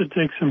 Steve, you should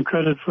take some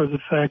credit for the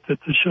fact that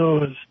the show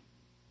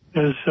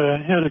has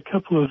had a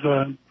couple of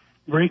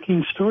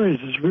breaking stories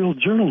as real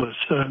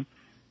journalists.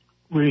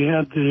 We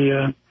had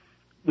the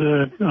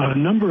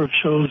number of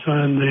shows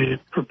on the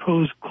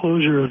proposed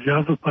closure of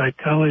Yavapai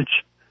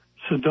College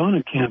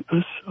Sedona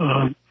campus.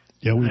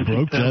 We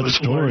broke that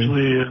story.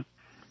 Largely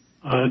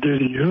due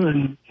to you,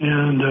 and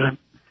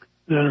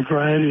then a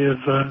variety of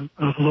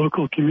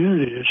local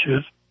community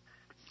issues.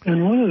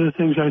 And one of the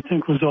things I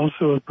think was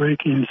also a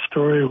breaking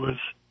story was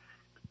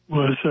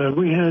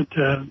we had,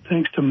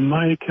 thanks to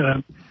Mike,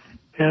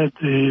 had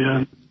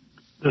the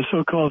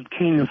so-called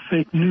king of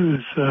fake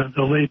news,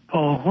 the late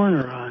Paul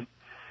Horner,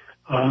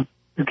 on.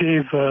 Who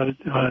gave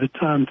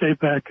Tom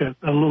Tapak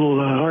a little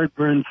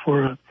heartburn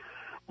for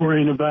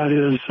worrying about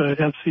his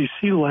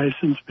FCC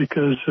license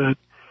because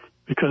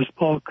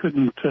Paul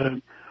couldn't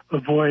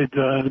avoid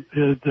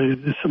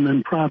some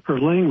improper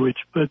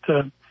language. But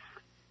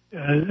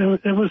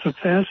it was a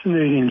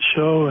fascinating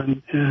show,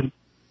 and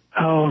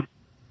how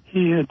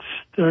he had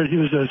started. He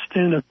was a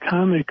stand-up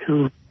comic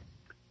who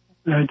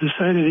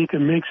decided he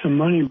could make some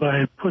money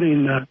by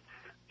putting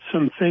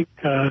some fake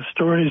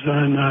stories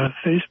on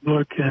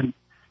Facebook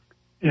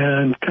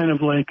and kind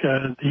of like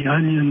the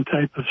Onion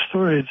type of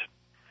stories,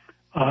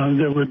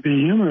 that would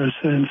be humorous.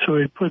 And so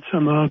he put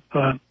some up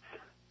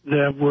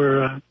that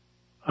were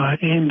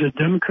aimed at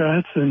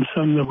Democrats and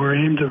some that were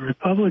aimed at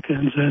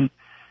Republicans. And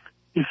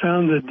he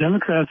found that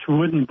Democrats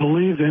wouldn't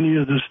believe any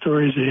of the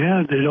stories he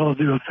had. They'd all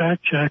do a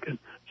fact check and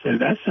say,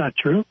 that's not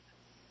true.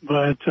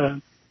 But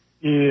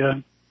he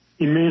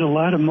made a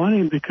lot of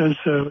money because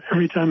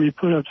every time he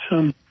put up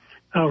some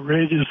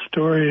outrageous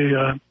story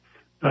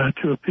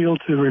to appeal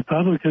to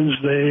Republicans,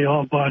 they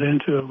all bought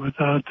into it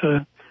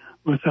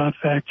without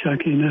fact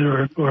checking it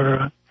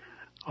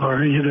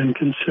or even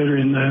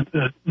considering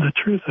the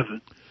truth of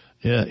it.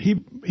 Yeah,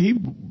 he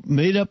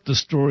made up the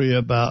story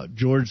about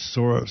George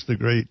Soros, the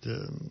great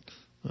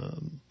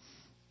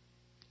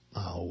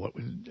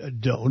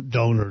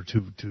donor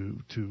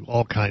to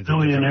all kinds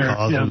of different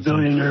causes.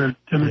 Billionaire,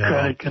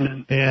 Democratic,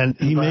 and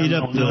he made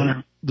up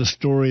the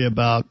story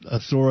about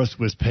Soros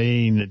was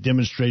paying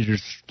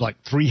demonstrators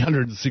like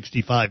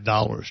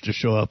 $365 to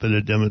show up at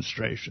a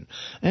demonstration,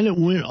 and it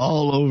went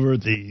all over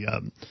the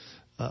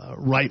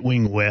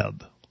right-wing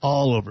web.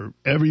 All over.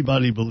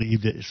 Everybody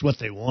believed it. It's what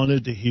they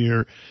wanted to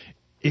hear.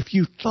 If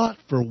you thought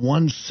for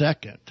 1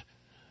 second,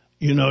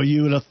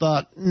 you would have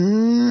thought,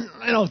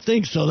 I don't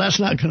think so. That's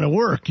not going to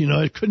work.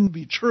 It couldn't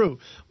be true.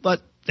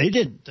 But they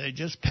didn't. They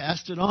just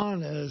passed it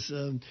on as,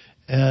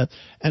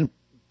 and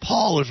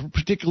Paul was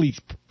particularly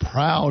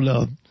proud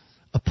of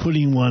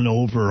putting one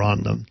over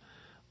on them.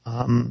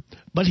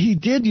 But he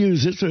did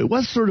use it, so it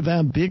was sort of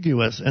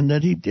ambiguous, and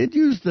that he did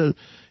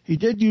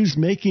use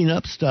making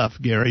up stuff,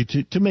 Gary,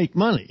 to make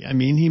money. I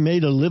mean, he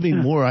made a living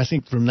more, I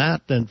think, from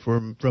that than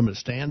from a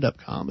stand-up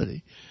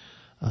comedy.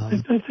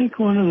 I think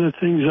one of the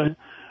things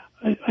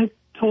I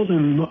told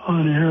him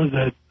on air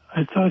that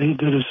I thought he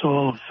did us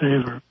all a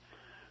favor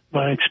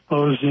by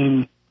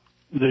exposing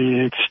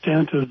the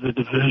extent of the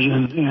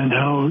division and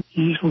how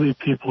easily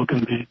people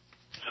can be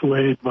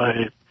swayed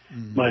by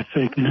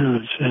fake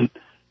news.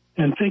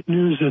 And fake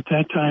news at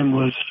that time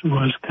was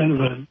kind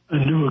of a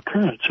new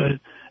occurrence. It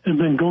had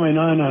been going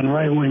on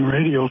right-wing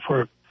radio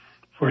for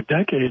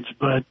decades,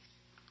 but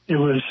it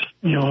was,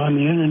 on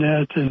the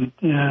internet and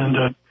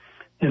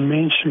in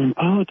mainstream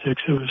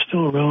politics, it was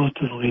still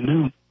relatively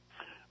new.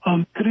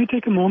 Could I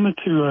take a moment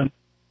to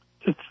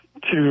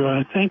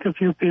thank a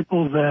few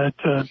people that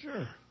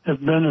Sure. have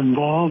been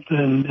involved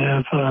and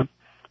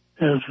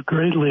have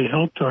greatly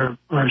helped our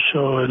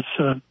show?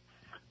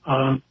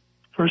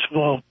 First of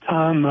all,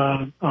 Tom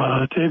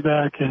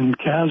Tabak and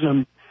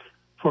Chasm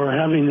for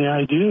having the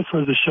idea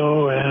for the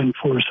show and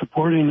for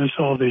supporting us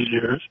all these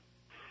years.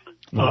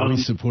 Well, we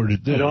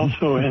supported them. And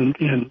also in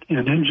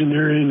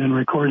engineering and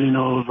recording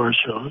all of our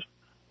shows.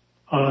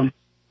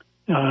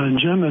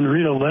 Jim and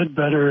Rita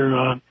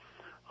Ledbetter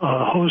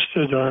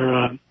hosted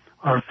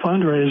our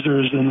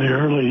fundraisers in the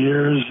early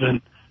years,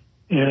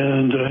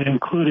 and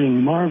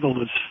including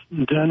marvelous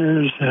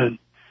dinners,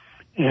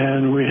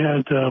 and we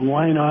had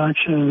wine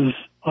auctions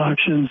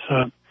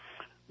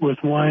with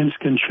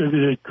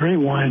great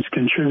wines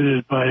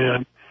contributed by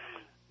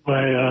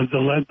the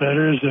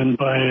Ledbetters and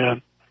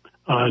by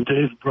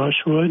Dave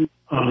Brushwood.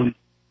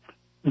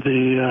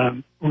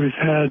 We've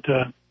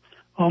had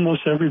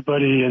almost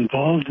everybody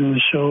involved in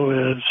the show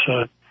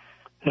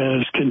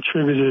has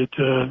contributed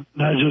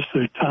not just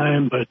their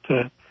time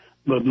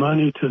but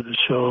money to the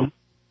show.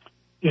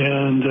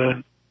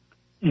 And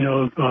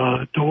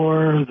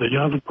Dorr, the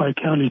Yavapai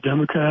County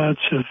Democrats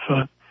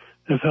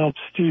have helped.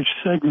 Steve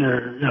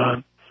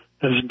Segner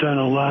has done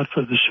a lot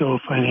for the show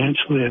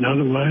financially and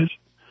otherwise.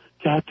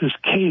 Cactus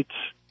Cates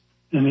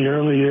in the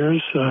early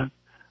years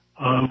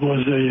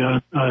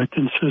was a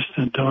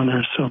consistent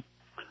donor. So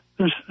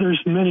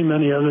there's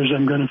many others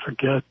I'm going to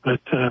forget, but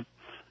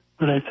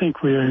I think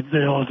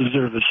they all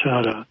deserve a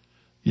shout out.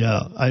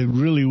 Yeah, I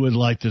really would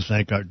like to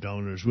thank our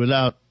donors.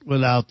 Without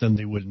them,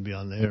 they wouldn't be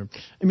on the air.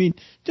 I mean,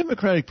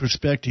 Democratic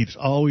Perspective's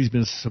always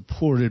been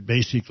supported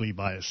basically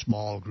by a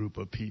small group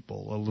of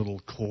people, a little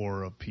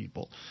core of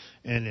people.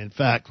 And in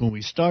fact, when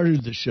we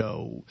started the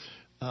show,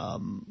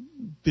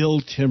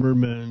 Bill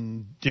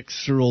Timmerman, Dick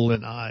Searle,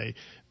 and I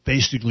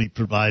basically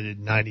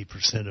provided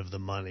 90% of the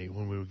money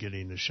when we were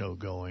getting the show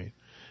going.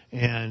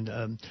 And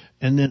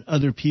then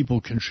other people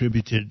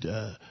contributed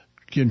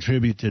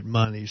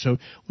money. So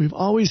we've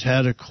always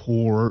had a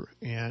core,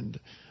 and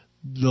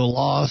the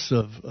loss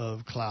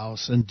of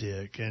Klaus and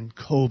Dick and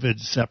COVID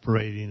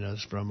separating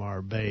us from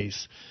our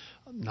base,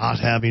 not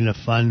having a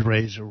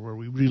fundraiser where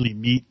we really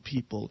meet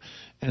people.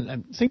 And I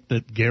think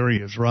that Gary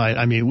is right.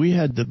 I mean, we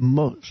had the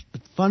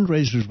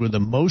fundraisers were the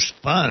most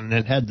fun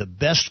and had the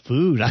best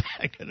food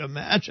I could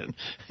imagine.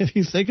 If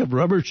you think of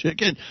Rubber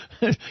Chicken,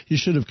 you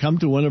should have come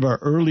to one of our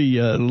early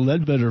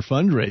Ledbetter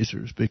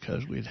fundraisers,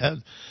 because we'd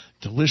had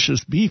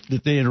delicious beef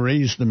that they had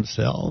raised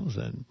themselves.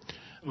 And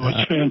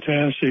it's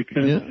fantastic.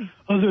 Yeah.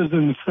 Other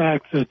than the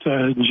fact that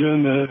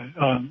Jim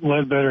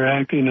Ledbetter,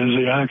 acting as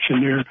the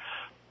auctioneer,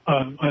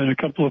 on a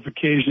couple of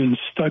occasions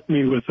stuck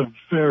me with a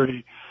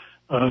very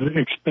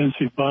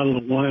expensive bottle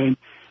of wine,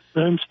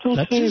 but I'm still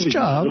That's saving his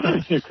job.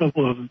 a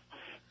couple of them.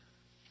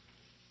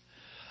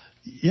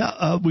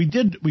 Yeah, we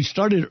did. We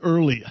started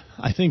early.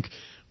 I think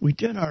we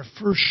did our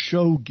first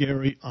show,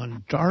 Gary,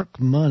 on dark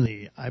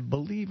money. I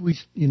believe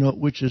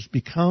which has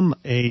become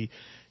a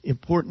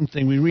important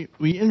thing. We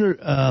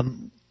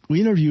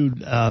interviewed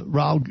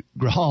Raul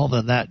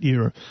Grijalva that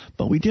year,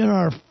 but we did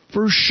our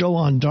first show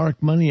on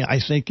dark money, I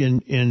think,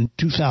 in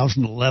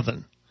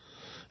 2011.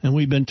 And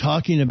we've been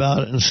talking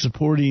about it and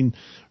supporting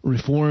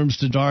reforms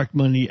to dark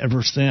money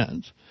ever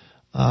since.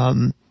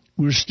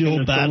 We're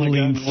still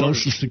battling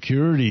Social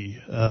Security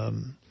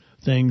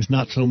things,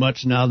 not so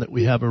much now that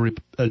we have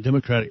a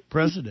Democratic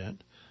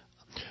president.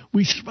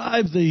 We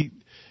survived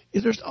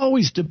there's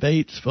always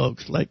debates,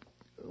 folks. Like,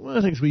 one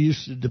of the things we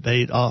used to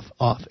debate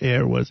off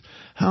air was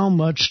how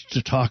much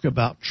to talk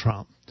about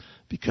Trump.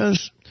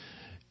 Because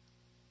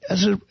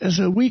as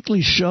a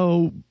weekly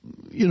show,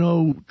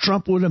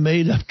 Trump would have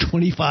made up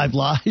 25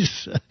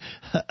 lies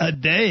a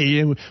day,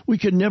 and we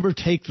could never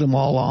take them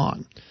all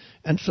on.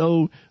 And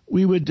so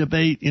we would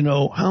debate,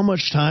 how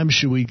much time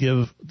should we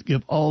give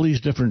all these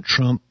different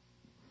Trump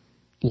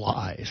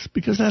lies?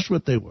 Because that's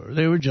what they were.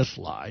 They were just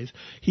lies.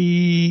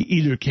 He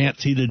either can't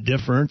see the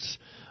difference,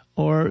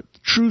 or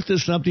truth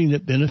is something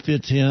that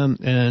benefits him,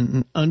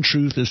 and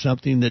untruth is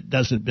something that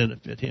doesn't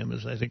benefit him,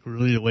 is I think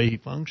really the way he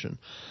functioned.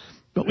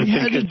 But we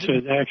I think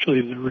it's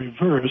actually the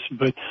reverse,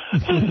 but...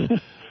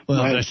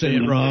 Well, did I say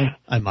it wrong?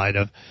 I might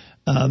have.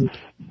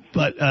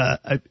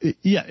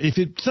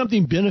 If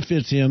something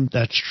benefits him,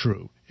 that's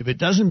true. If it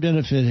doesn't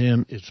benefit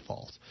him, it's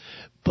false.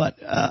 But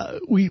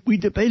we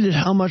debated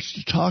how much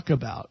to talk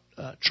about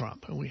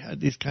Trump, and we had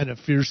these kind of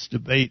fierce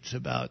debates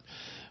about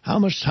how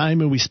much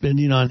time are we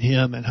spending on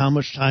him and how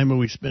much time are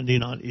we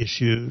spending on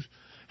issues.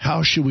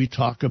 How should we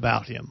talk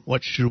about him?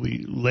 What should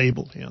we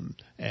label him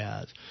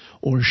as?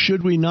 Or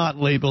should we not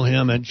label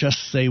him and just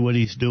say what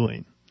he's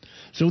doing?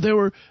 So there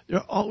are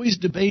always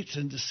debates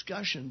and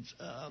discussions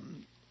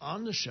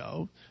on the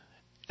show,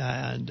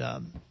 and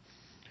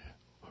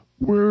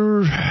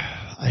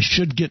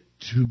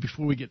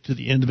before we get to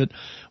the end of it,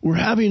 we're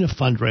having a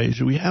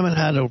fundraiser. We haven't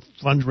had a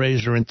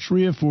fundraiser in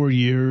 3 or 4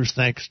 years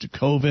thanks to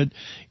COVID.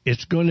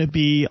 It's going to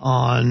be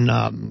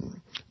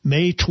on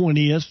May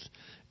 20th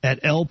at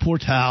El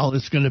Portal.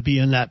 It's going to be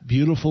in that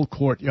beautiful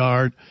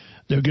courtyard.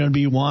 There's going to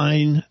be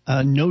wine,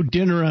 no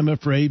dinner, I'm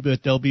afraid,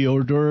 but there'll be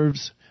hors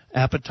d'oeuvres,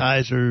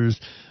 appetizers,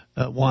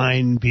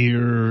 wine,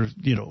 beer,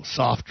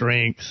 soft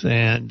drinks,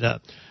 and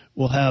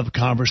we'll have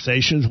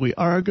conversations. We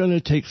are going to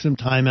take some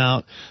time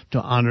out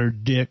to honor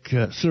Dick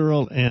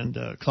Searle and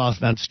Klaus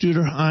Van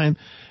Studerheim,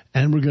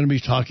 and we're going to be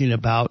talking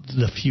about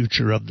the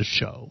future of the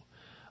show.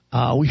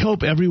 We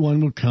hope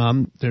everyone will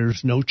come.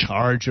 There's no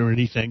charge or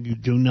anything. You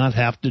do not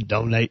have to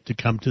donate to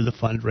come to the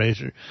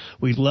fundraiser.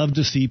 We'd love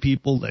to see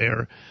people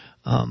there.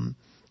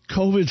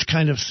 COVID's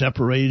kind of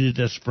separated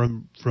us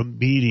from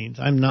meetings.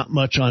 I'm not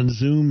much on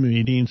Zoom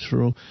meetings.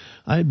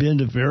 I've been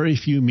to very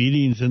few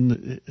meetings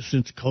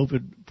since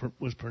COVID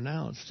was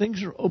pronounced.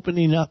 Things are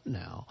opening up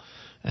now,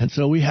 and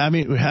so we're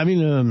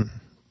having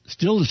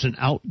still it's an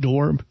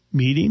outdoor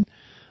meeting,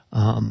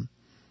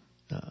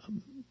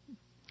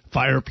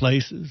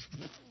 fireplaces,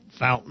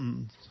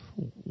 fountains,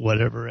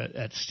 whatever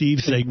at Steve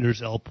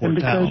Segner's El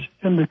Portal.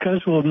 And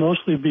because we'll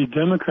mostly be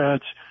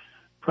Democrats,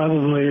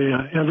 probably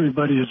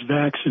everybody is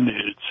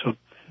vaccinated, so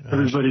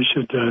everybody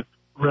should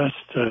rest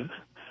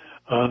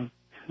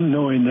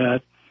knowing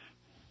that.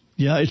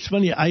 Yeah, it's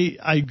funny.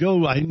 I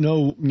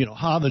know,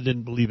 Hava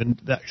didn't believe in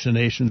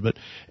vaccinations, but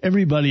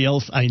everybody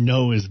else I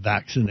know is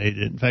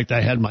vaccinated. In fact,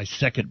 I had my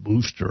second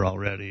booster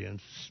already, and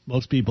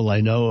most people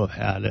I know have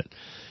had it.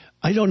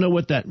 I don't know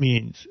what that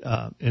means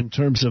in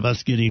terms of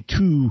us getting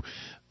too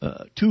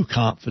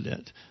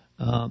confident.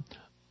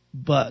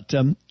 But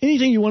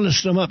anything you want to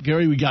sum up,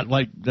 Gary? We got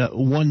like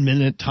 1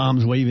 minute.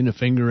 Tom's waving a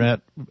finger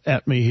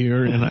at me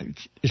here, and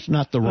it's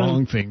not the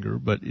wrong finger,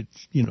 but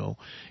it's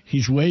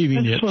he's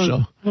waving it. So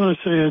I want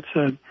to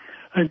say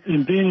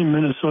in being in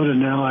Minnesota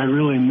now, I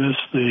really miss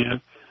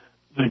the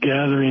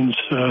gatherings,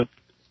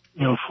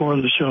 for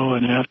the show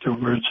and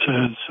afterwards.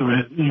 So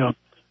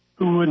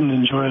who wouldn't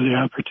enjoy the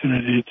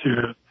opportunity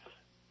to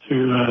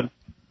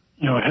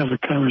have a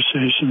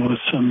conversation with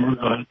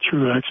some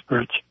true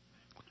experts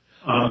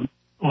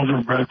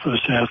over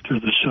breakfast after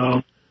the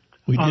show.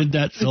 We did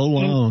that so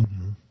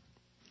long.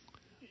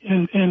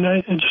 And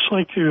I'd just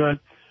like to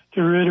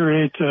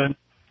reiterate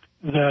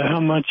how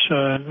much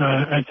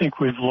I think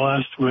we've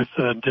lost with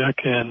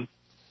Dick and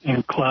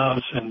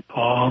Klaus and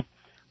Paul.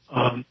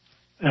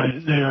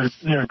 They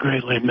are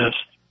greatly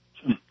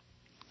missed.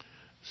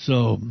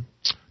 So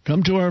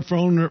come to our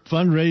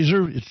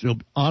fundraiser. It's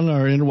on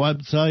our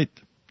website,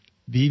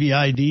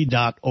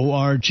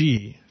 vvid.org.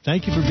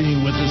 Thank you for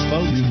being with us,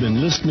 folks. You've been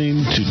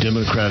listening to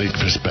Democratic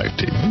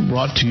Perspective,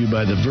 brought to you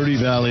by the Verde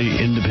Valley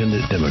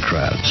Independent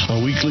Democrats,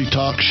 a weekly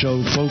talk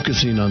show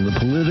focusing on the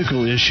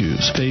political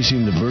issues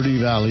facing the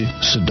Verde Valley,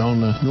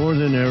 Sedona,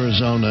 Northern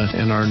Arizona,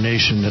 and our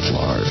nation at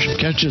large.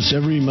 Catch us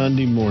every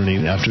Monday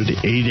morning after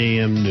the 8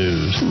 a.m.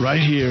 news,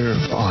 right here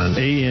on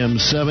AM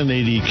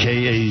 780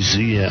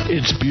 KAZM.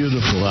 It's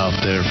beautiful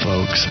out there,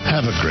 folks.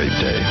 Have a great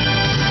day.